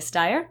Julia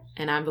Steyer.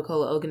 And I'm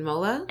Bacola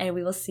Ogunmola. And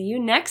we will see you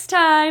next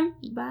time.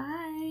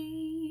 Bye.